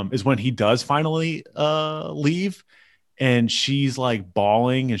is when he does finally leave and she's like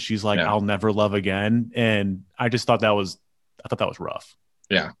bawling and she's like, I'll never love again. And I thought that was rough.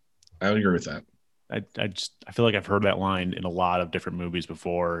 Yeah, I would agree with that. I feel like I've heard that line in a lot of different movies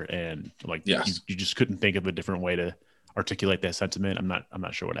before. And like, you just couldn't think of a different way to articulate that sentiment. I'm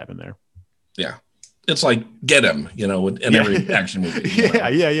not sure what happened there. Yeah. It's like Get Him, in every action movie.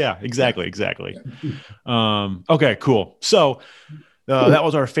 Yeah. Exactly. Okay, cool. So that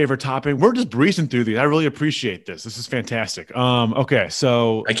was our favorite topic. We're just breezing through these. I really appreciate this. This is fantastic. Okay,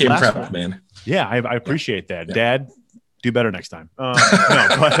 so I came prepped, man. Yeah, I appreciate that. Yeah. Dad, do better next time.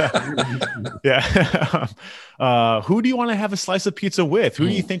 Who do you want to have a slice of pizza with? Who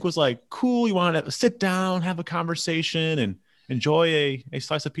do you think was like cool? You want to sit down, have a conversation, and enjoy a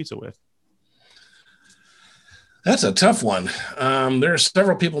slice of pizza with? That's a tough one. There are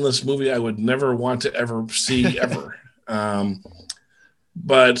several people in this movie I would never want to ever see ever.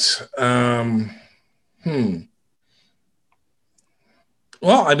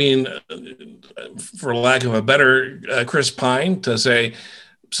 Well, I mean, for lack of a better Chris Pine to say,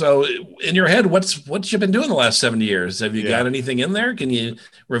 so in your head, what's you been doing the last 70 years? Have you got anything in there? Can you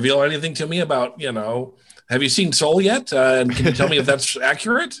reveal anything to me about, have you seen Soul yet? And can you tell me if that's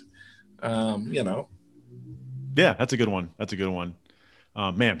accurate? Yeah, that's a good one. That's a good one.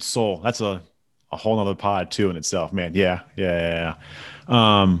 Man, Soul, that's a whole nother pod too in itself, man. Yeah.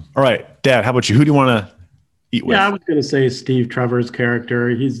 All right, Dad, how about you? Who do you want to eat with? Yeah, I was going to say Steve Trevor's character.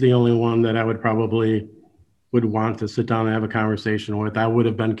 He's the only one that I would want to sit down and have a conversation with. I would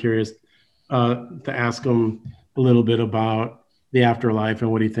have been curious to ask him a little bit about the afterlife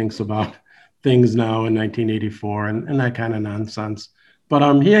and what he thinks about things now in 1984 and that kind of nonsense.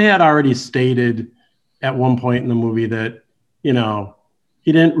 But he had already stated at one point in the movie that,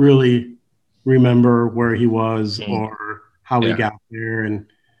 he didn't really remember where he was or how he got there. And,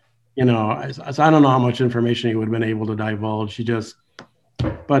 I don't know how much information he would have been able to divulge.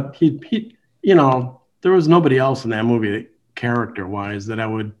 But he there was nobody else in that movie character-wise that I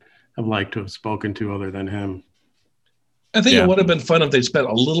would have liked to have spoken to other than him. I think it would have been fun if they spent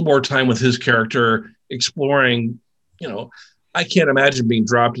a little more time with his character exploring, I can't imagine being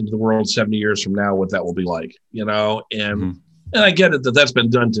dropped into the world 70 years from now, what that will be like, and I get it that's been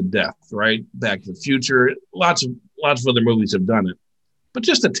done to death, right? Back to the Future, lots of other movies have done it, but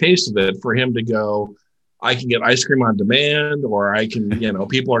just a taste of it for him to go, I can get ice cream on demand, or I can,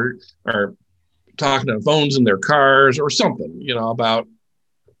 people are talking on phones in their cars or something, about,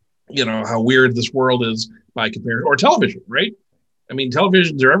 how weird this world is by comparison, or television, right? I mean,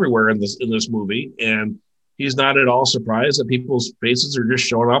 televisions are everywhere in this movie, and he's not at all surprised that people's faces are just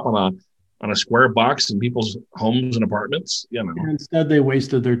showing up on a square box in people's homes and apartments. Instead, they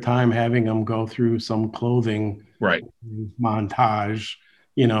wasted their time having him go through some clothing montage,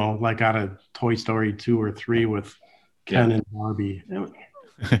 like out of Toy Story 2 or 3 with Ken and Barbie.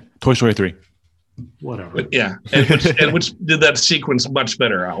 Toy Story 3. Whatever. But and which did that sequence much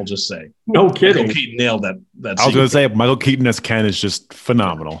better, I'll just say. No kidding. Michael Keaton nailed that I was going to say Michael Keaton as Ken is just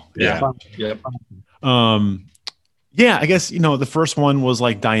phenomenal. Yeah. Yep. Yeah, I guess, the first one was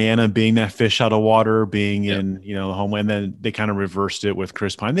like Diana being that fish out of water, being in, the homeland. Then they kind of reversed it with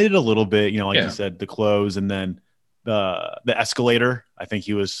Chris Pine. They did a little bit, like you said, the clothes, and then the escalator. I think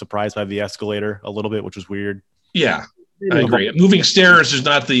he was surprised by the escalator a little bit, which was weird. Yeah, I agree. Moving stairs is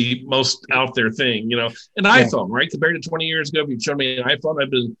not the most out there thing, An iPhone, right? Compared to 20 years ago, if you showed me an iPhone, I'd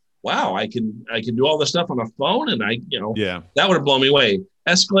been, wow, I can do all this stuff on a phone, and that would have blown me away.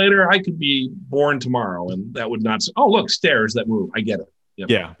 Escalator, I could be born tomorrow, and that would not. Oh, look, stairs that move. I get it.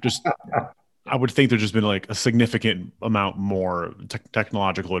 Yep. Yeah, just I would think there's just been like a significant amount more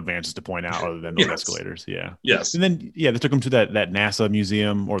technological advances to point out other than those escalators. Yeah. Yes. And then they took him to that NASA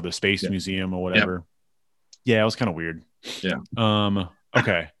museum or the space museum or whatever. Yep. Yeah, it was kind of weird. Yeah.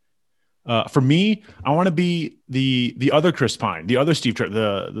 Okay. For me, I want to be the other Chris Pine, the other Steve,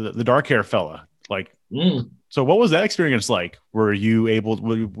 the dark hair fella. Like. So what was that experience like? Were you able,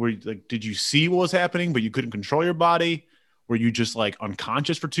 did you see what was happening, but you couldn't control your body? Were you just like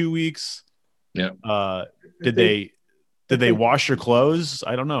unconscious for 2 weeks? Yeah. Did they wash your clothes?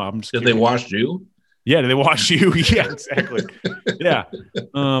 I don't know. I'm just Did they wash you? Yeah. Did they wash you? Yeah, exactly. Yeah.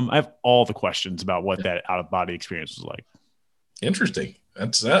 I have all the questions about what that out of body experience was like. Interesting. I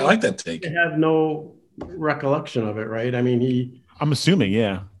like that take. I have no recollection of it, right? I mean, I'm assuming,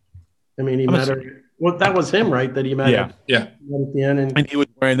 yeah. I mean, he met her. Well, that was him, right? That he met. Yeah. At the end, and he was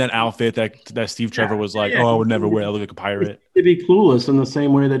wearing that outfit that Steve Trevor was like, "Oh, I would never wear. I look like a pirate." He'd be clueless in the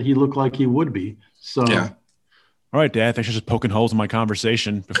same way that he looked like he would be. So, yeah. All right, Dad. Thanks for just poking holes in my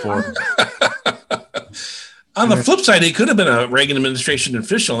conversation before. On the flip side, he could have been a Reagan administration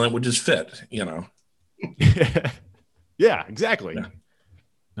official, and it would just fit, Yeah, exactly. Yeah.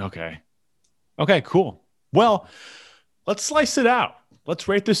 Okay, cool. Well, let's slice it out. Let's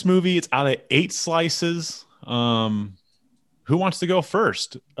rate this movie. It's out of 8 slices. Who wants to go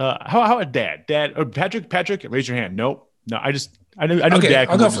first? How about Dad? Dad or Patrick, raise your hand. Nope. No, I know okay, Dad.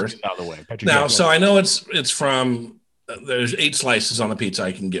 I'll go first. Out of the way. Patrick, now, so I know it's from. There's 8 slices on the pizza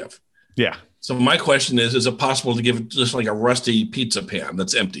I can give. Yeah. So my question is it possible to give just like a rusty pizza pan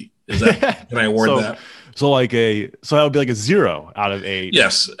that's empty? Is that can I award that? So that would be like a 0 out of 8.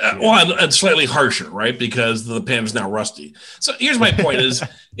 Yes. Well, and slightly harsher, right? Because the pan is now rusty. So here's my point is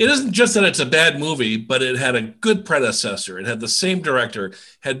it isn't just that it's a bad movie, but it had a good predecessor. It had the same director,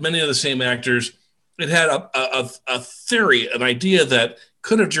 had many of the same actors. It had a theory, an idea that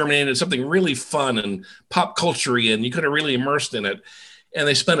could have germinated something really fun and pop culture-y, and you could have really immersed in it. And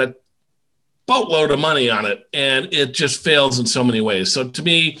they spent a boatload of money on it, and it just fails in so many ways. So to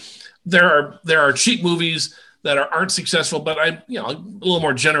me, there are cheap movies that aren't successful, but I'm, a little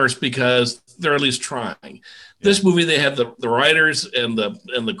more generous because they're at least trying. Yeah. This movie, they had the writers and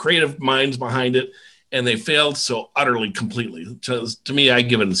the creative minds behind it, and they failed so utterly, completely. To me, I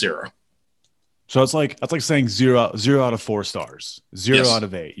give it a 0. So that's like saying 0 out of 4 stars, 0 out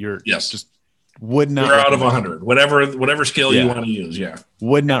of 8. You're just would not 0 out of 100, whatever scale you want to use. Yeah,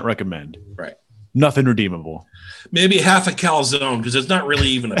 would not recommend. Right, nothing redeemable. Maybe half a calzone because it's not really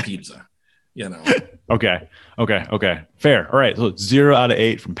even a pizza. Okay. Fair. All right. So 0 out of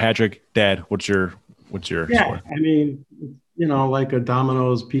 8 from Patrick. Dad, what's your score? I mean, like a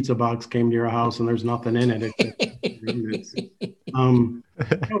Domino's pizza box came to your house and there's nothing in it. It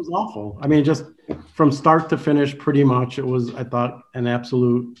was awful. I mean, just from start to finish, pretty much, it was, I thought, an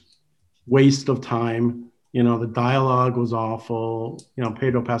absolute waste of time. The dialogue was awful.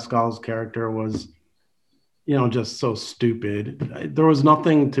 Pedro Pascal's character was, just so stupid. There was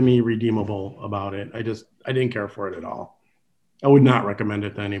nothing to me redeemable about it. I didn't care for it at all. I would not recommend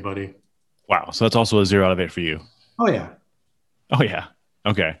it to anybody. Wow. So that's also a 0 out of 8 for you. Oh yeah.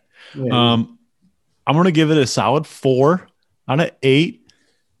 Okay. Yeah. I'm going to give it a solid 4 out of 8.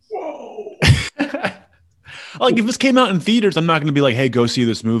 Whoa. Like, if this came out in theaters, I'm not going to be like, hey, go see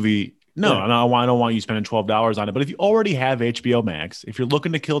this movie. No, I don't want you spending $12 on it. But if you already have HBO Max, if you're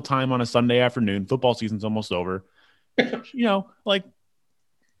looking to kill time on a Sunday afternoon, football season's almost over,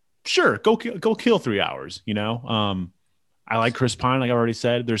 sure, go kill 3 hours, I like Chris Pine, like I already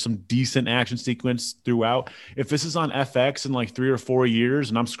said. There's some decent action sequence throughout. If this is on FX in like 3 or 4 years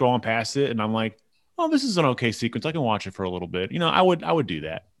and I'm scrolling past it and I'm like, oh, this is an okay sequence, I can watch it for a little bit. I would do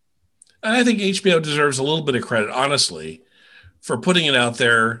that. And I think HBO deserves a little bit of credit, honestly, for putting it out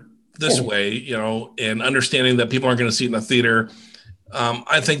there this way, and understanding that people aren't going to see it in the theater.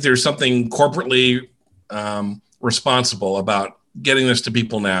 I think there's something corporately responsible about getting this to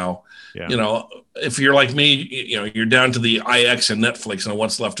people now. Yeah. If you're like me, you're down to the IX and Netflix and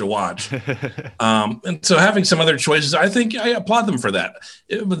what's left to watch. And so having some other choices, I think I applaud them for that.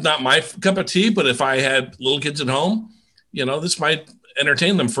 It was not my cup of tea, but if I had little kids at home, this might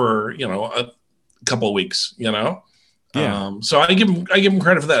entertain them for, a couple of weeks, Yeah. So I give them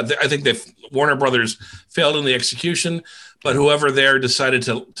credit for that. I think Warner Brothers failed in the execution, but whoever there decided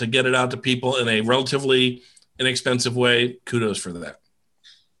to get it out to people in a relatively inexpensive way, kudos for that.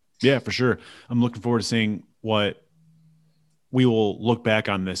 Yeah, for sure. I'm looking forward to seeing what we will look back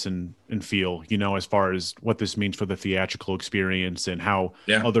on this and feel, as far as what this means for the theatrical experience and how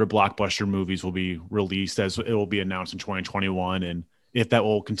other blockbuster movies will be released as it will be announced in 2021. And if that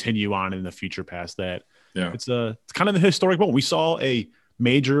will continue on in the future past that. Yeah, it's kind of a historic moment. We saw a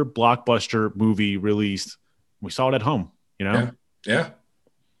major blockbuster movie released. We saw it at home, Yeah.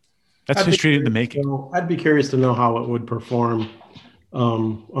 That's history in the making. I'd be curious to know how it would perform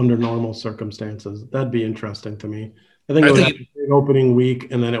under normal circumstances. That'd be interesting to me. I think it would have a big opening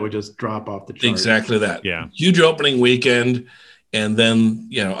week, and then it would just drop off the chart. Exactly that. Yeah, huge opening weekend, and then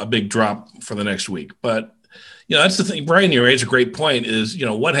a big drop for the next week. But that's the thing. Brian, you raised a great point. Is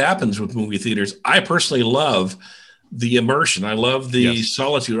what happens with movie theaters? I personally love the immersion. I love the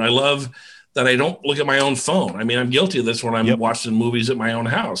solitude. I love that I don't look at my own phone. I mean, I'm guilty of this when I'm watching movies at my own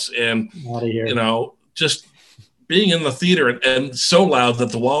house, and just being in the theater and so loud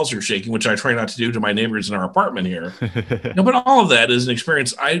that the walls are shaking, which I try not to do to my neighbors in our apartment here. But all of that is an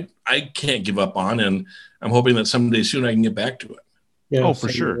experience I can't give up on, and I'm hoping that someday soon I can get back to it. Yeah, for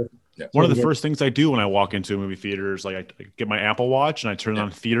sure. Yeah. One of the first things I do when I walk into a movie theater is I get my Apple Watch and I turn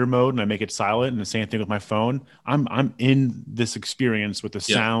on theater mode and I make it silent, and the same thing with my phone. I'm in this experience with the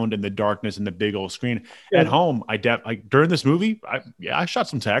sound and the darkness and the big old screen. At home, during this movie, I shot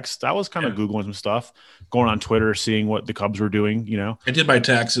some text. I was kind of Googling some stuff, going on Twitter, seeing what the Cubs were doing, I did my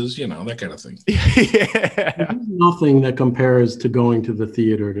taxes, that kind of thing. There's nothing that compares to going to the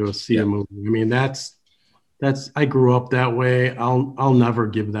theater to see a movie. I mean, that's I grew up that way. I'll never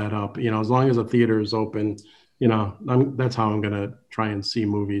give that up. As long as a theater is open, that's how I'm gonna try and see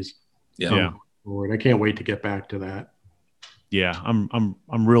movies. Yeah. Forward. I can't wait to get back to that. Yeah, I'm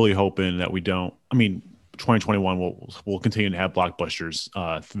really hoping that we don't. I mean, 2021 we'll continue to have blockbusters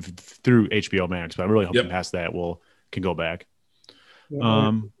through HBO Max, but I'm really hoping past that can go back.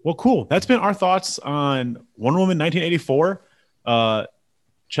 Well, cool. That's been our thoughts on Wonder Woman 1984.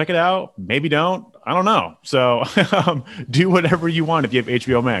 Check it out. Maybe don't. I don't know. So do whatever you want if you have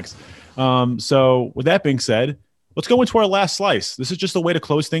HBO Max. So with that being said, let's go into our last slice. This is just a way to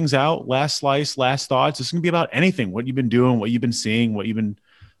close things out. Last slice, last thoughts. This is going to be about anything, what you've been doing, what you've been seeing, what you've been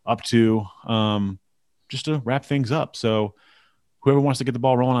up to, just to wrap things up. So whoever wants to get the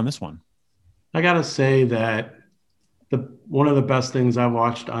ball rolling on this one. I got to say that one of the best things I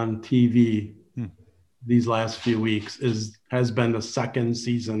watched on TV these last few weeks has been the second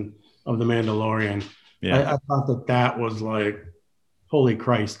season of The Mandalorian. Yeah. I thought that was like, holy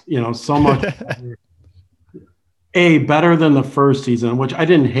Christ, so much better than the first season, which I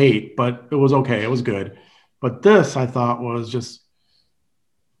didn't hate, but it was okay. It was good. But this I thought was just,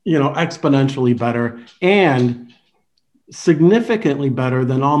 exponentially better and significantly better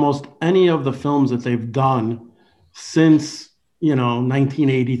than almost any of the films that they've done since,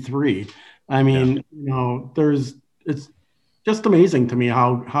 1983. I mean, it's just amazing to me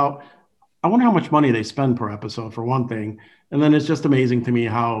how I wonder how much money they spend per episode for one thing. And then it's just amazing to me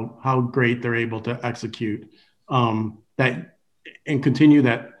how great they're able to execute that and continue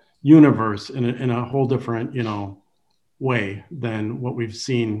that universe in a whole different, way than what we've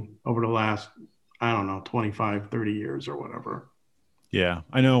seen over the last, 25, 30 years or whatever. Yeah,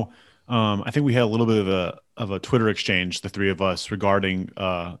 I know. I think we had a little bit of a Twitter exchange, the three of us, regarding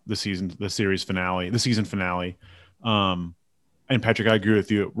the season finale. And Patrick, I agree with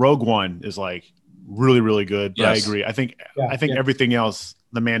you. Rogue One is like really, really good. But Yes. I agree. I think everything else,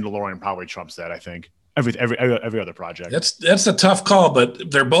 The Mandalorian probably trumps that. I think every other project. That's a tough call, but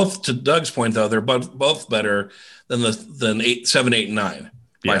they're both, to Doug's point though, they're both better than 7, 8, and 9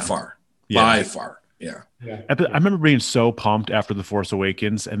 by far. Yeah. By far. Yeah. I remember being so pumped after The Force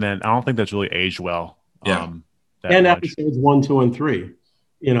Awakens, and then I don't think that's really aged well. Yeah. And episodes 1, 2, and 3.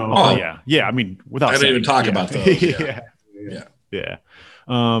 Oh yeah. I mean, without I didn't even talk about those. Yeah.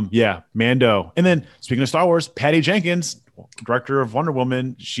 Mando. And then speaking of Star Wars, Patty Jenkins, director of Wonder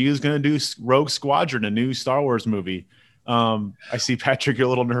Woman, she is going to do Rogue Squadron, a new Star Wars movie. I see Patrick, you're a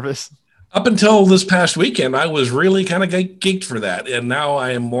little nervous. Up until this past weekend, I was really kind of geeked for that. And now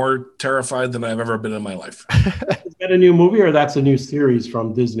I am more terrified than I've ever been in my life. Is that a new movie or that's a new series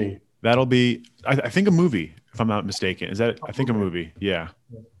from Disney? That'll be, I think, a movie, if I'm not mistaken. Is that, I think, a movie. Yeah.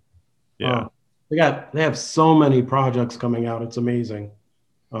 They have so many projects coming out. It's amazing.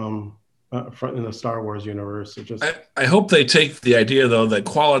 In the Star Wars universe. I hope they take the idea, though, that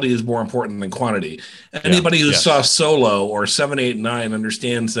quality is more important than quantity. Anybody who saw Solo or 7, 8, and 9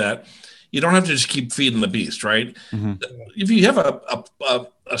 understands that you don't have to just keep feeding the beast, right? Mm-hmm. If you have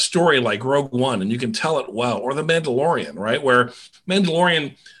a story like Rogue One and you can tell it well, or The Mandalorian, right, where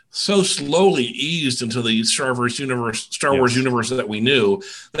Mandalorian so slowly eased into the Star Wars universe that we knew,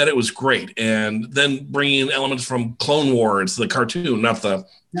 that it was great. And then bringing in elements from Clone Wars, the cartoon, not the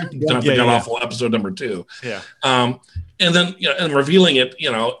awful episode number 2. Yeah. And then, and revealing it,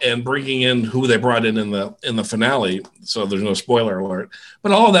 and bringing in who they brought in the finale. So there's no spoiler alert,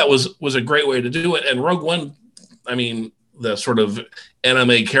 but all of that was a great way to do it. And Rogue One, I mean, the sort of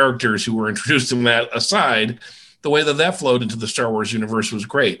anime characters who were introduced in that aside, the way that flowed into the Star Wars universe was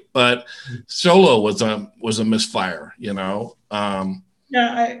great. But Solo was a misfire, I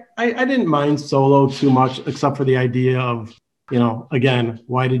didn't mind Solo too much, except for the idea of, again,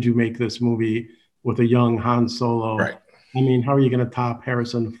 why did you make this movie with a young Han Solo? Right. I mean, how are you going to top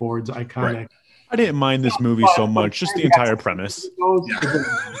Harrison Ford's iconic? Right. I didn't mind this movie so much, just the entire premise.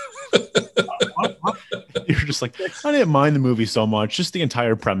 You're just like, I didn't mind the movie so much, just the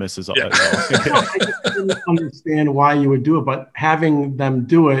entire premise is all. I just didn't understand why you would do it, but having them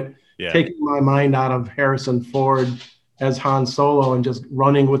do it, taking my mind out of Harrison Ford as Han Solo and just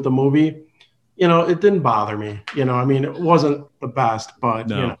running with the movie, it didn't bother me. I mean, it wasn't the best, but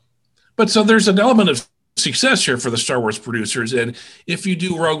no. But so there's an element of success here for the Star Wars producers. And if you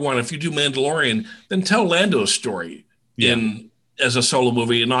do Rogue One, if you do Mandalorian, then tell Lando's story as a solo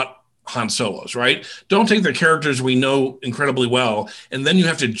movie and not Han Solo's, right? Don't take the characters we know incredibly well, and then you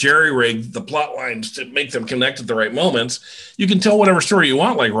have to jerry-rig the plot lines to make them connect at the right moments. You can tell whatever story you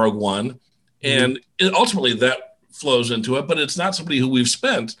want, like Rogue One, and ultimately that flows into it, but it's not somebody who we've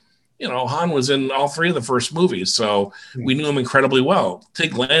spent. Han was in all 3 of the first movies, so we knew him incredibly well.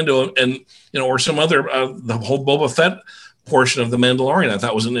 Take Lando and, or some other, the whole Boba Fett portion of The Mandalorian, I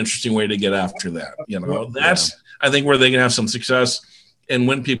thought was an interesting way to get after that. That's, I think, where they can have some success and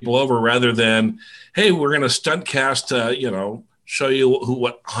win people over, rather than, hey, we're going to stunt cast, show you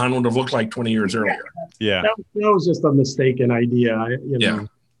what Han would have looked like 20 years earlier. Yeah. That was just a mistaken idea.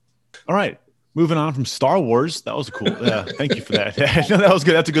 All right. Moving on from Star Wars. That was cool. Thank you for that. No, that was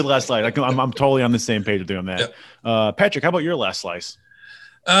good. That's a good last slide. I'm totally on the same page with you on that. Yeah. Patrick, how about your last slice?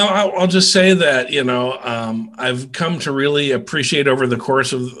 I'll just say that, I've come to really appreciate over the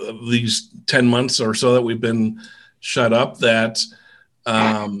course of these 10 months or so that we've been shut up, that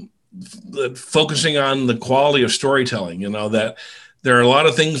focusing on the quality of storytelling, that there are a lot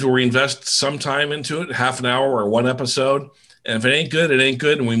of things where we invest some time into it, half an hour or one episode. And if it ain't good, it ain't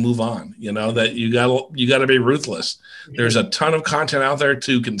good, and we move on. That you got to be ruthless. There's a ton of content out there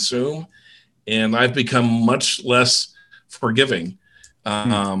to consume, and I've become much less forgiving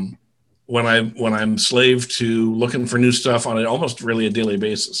when I'm slave to looking for new stuff on almost really a daily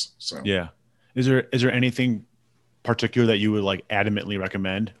basis. So yeah, is there anything particular that you would like adamantly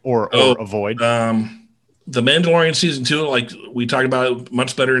recommend or avoid? The Mandalorian season 2, like we talked about,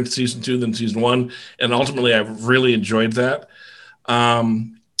 much better in season 2 than season 1, and ultimately I've really enjoyed that.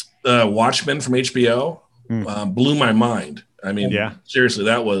 Watchmen from HBO blew my mind. I mean, seriously,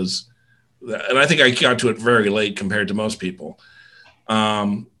 that was, and I think I got to it very late compared to most people.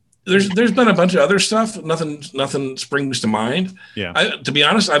 There's been a bunch of other stuff. Nothing springs to mind. Yeah. To be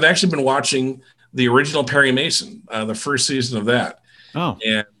honest, I've actually been watching the original Perry Mason, the first season of that. Oh,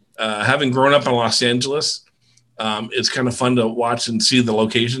 and having grown up in Los Angeles, it's kind of fun to watch and see the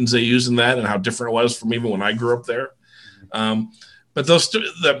locations they use in that and how different it was from even when I grew up there. But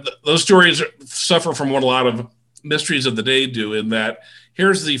those stories suffer from what a lot of mysteries of the day do, in that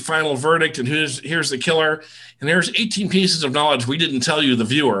here's the final verdict and here's the killer, and here's 18 pieces of knowledge we didn't tell you, the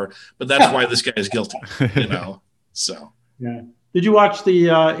viewer, but that's why this guy is guilty, you know? So. Yeah. Did you watch the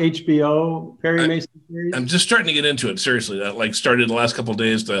HBO Perry Mason series? I'm just starting to get into it. Seriously, that like started the last couple of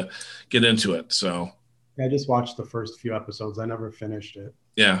days to get into it. So I just watched the first few episodes. I never finished it.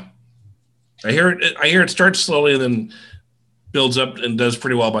 Yeah, I hear it starts slowly and then builds up and does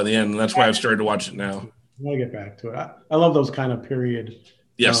pretty well by the end. And that's why I've started to watch it now. I want to get back to it. I love those kind of period.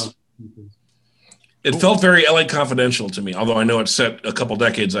 Yes. It felt very LA Confidential to me, although I know it's set a couple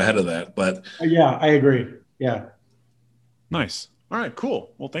decades ahead of that. But yeah, I agree. Yeah. Nice. All right,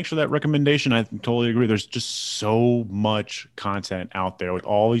 cool. Well, thanks for that recommendation. I totally agree. There's just so much content out there with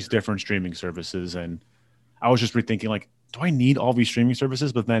all these different streaming services. And I was just rethinking, like, do I need all these streaming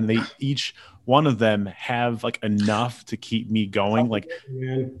services? But then each one of them have like enough to keep me going. Like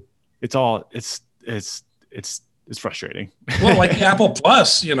it's frustrating. Well, like Apple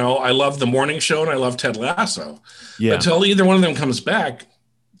Plus, you know, I love The Morning Show and I love Ted Lasso. Yeah. Until either one of them comes back,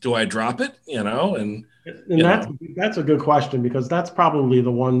 do I drop it? You know, and that's a good question, because that's probably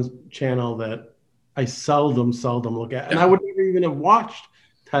the one channel that I seldom look at. And I would never even have watched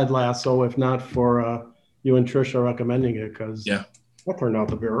Ted Lasso if not for you and Trisha recommending it, because that turned out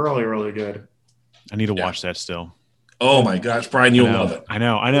to be really, really good. I need to watch that still. Oh my gosh, Brian, you'll love it. I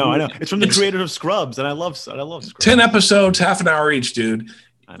know. It's from the creator of Scrubs, and I love Scrubs. 10 episodes, half an hour each, dude.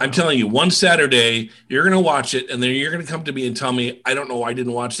 I'm telling you, one Saturday, you're going to watch it, and then you're going to come to me and tell me, I don't know why I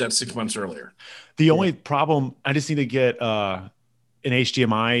didn't watch that 6 months earlier. The only problem, I just need to get an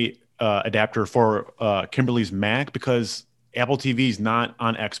HDMI adapter for Kimberly's Mac, because Apple TV is not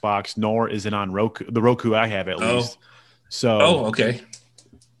on Xbox, nor is it on Roku. The Roku I have, at least. So. Okay.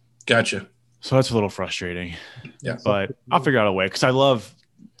 Gotcha. So that's a little frustrating. Yeah. But I'll figure out a way, because I love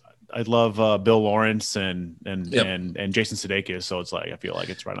Bill Lawrence and Jason Sudeikis, so it's like I feel like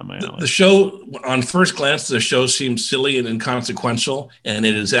it's right on my alley. The show, on first glance, the show seems silly and inconsequential, and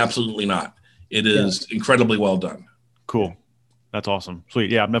it is absolutely not. It is incredibly well done. Cool, that's awesome,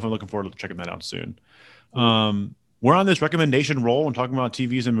 sweet. Yeah, I'm definitely looking forward to checking that out soon. We're on this recommendation roll and talking about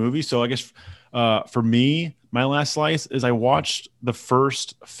TVs and movies, so I guess for me, my last slice is I watched the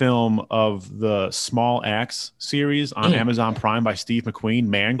first film of the Small Axe series on Amazon Prime by Steve McQueen,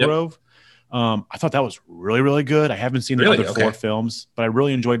 Mangrove. Yep. I thought that was really, really good. I haven't seen the other 4 films, but I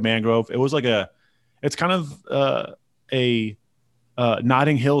really enjoyed Mangrove. It was like it's kind of a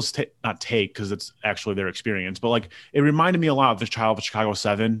Notting Hill's not take, because it's actually their experience, but like it reminded me a lot of The Trial of Chicago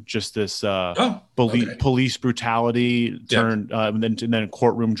 7, just this police brutality turned and then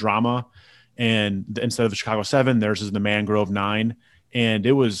courtroom drama. And instead of the Chicago 7, theirs is the Mangrove 9, and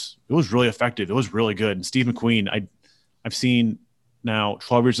it was really effective. It was really good. And Steve McQueen, I've seen now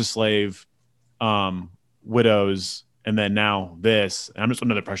 12 Years a Slave, Widows, and then now this. And I'm just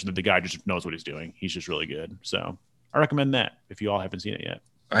under the impression that the guy just knows what he's doing. He's just really good. So I recommend that if you all haven't seen it yet.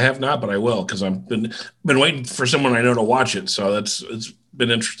 I have not, but I will, because I've been waiting for someone I know to watch it. So it's been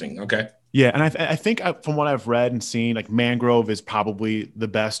interesting. Okay. Yeah, and I think from what I've read and seen, like Mangrove is probably the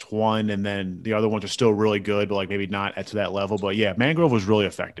best one, and then the other ones are still really good, but like maybe not to that level. But yeah, Mangrove was really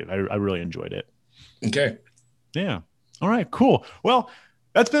effective. I really enjoyed it. Okay. Yeah. All right, cool. Well,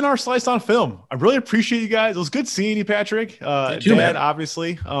 that's been our Slice on Film. I really appreciate you guys. It was good seeing you, Patrick. Thank you, Dad, man.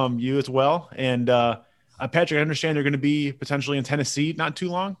 obviously, you as well. And Patrick, I understand you're going to be potentially in Tennessee not too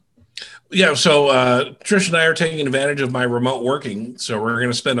long. Yeah, so Trish and I are taking advantage of my remote working. So we're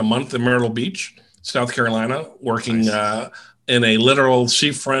going to spend a month in Myrtle Beach, South Carolina, working in a literal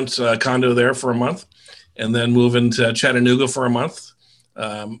seafront condo there for a month, and then move into Chattanooga for a month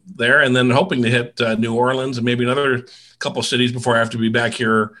there, and then hoping to hit New Orleans and maybe another couple cities before I have to be back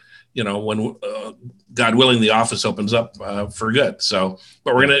here when God willing, the office opens up for good. So,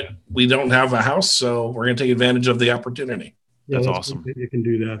 but we don't have a house, so we're going to take advantage of the opportunity. Yeah, that's awesome. You can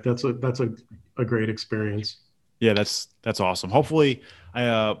do that. That's a great experience. Yeah, that's awesome. Hopefully,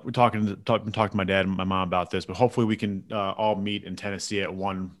 we're talking to my dad and my mom about this, but hopefully we can all meet in Tennessee at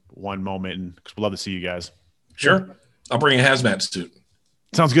one moment, and because we'd love to see you guys. Sure, I'll bring a hazmat suit.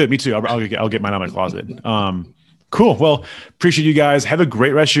 Sounds good. Me too. I'll get mine out of my closet. Cool. Well, appreciate you guys. Have a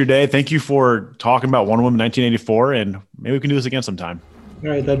great rest of your day. Thank you for talking about Wonder Woman 1984, and maybe we can do this again sometime. All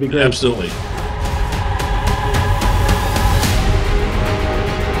right, that'd be great. Absolutely.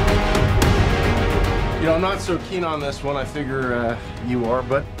 I'm not so keen on this one. I figure you are,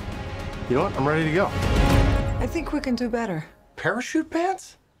 but you know what? I'm ready to go. I think we can do better. Parachute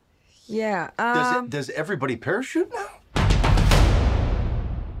pants? Yeah. Does everybody parachute now?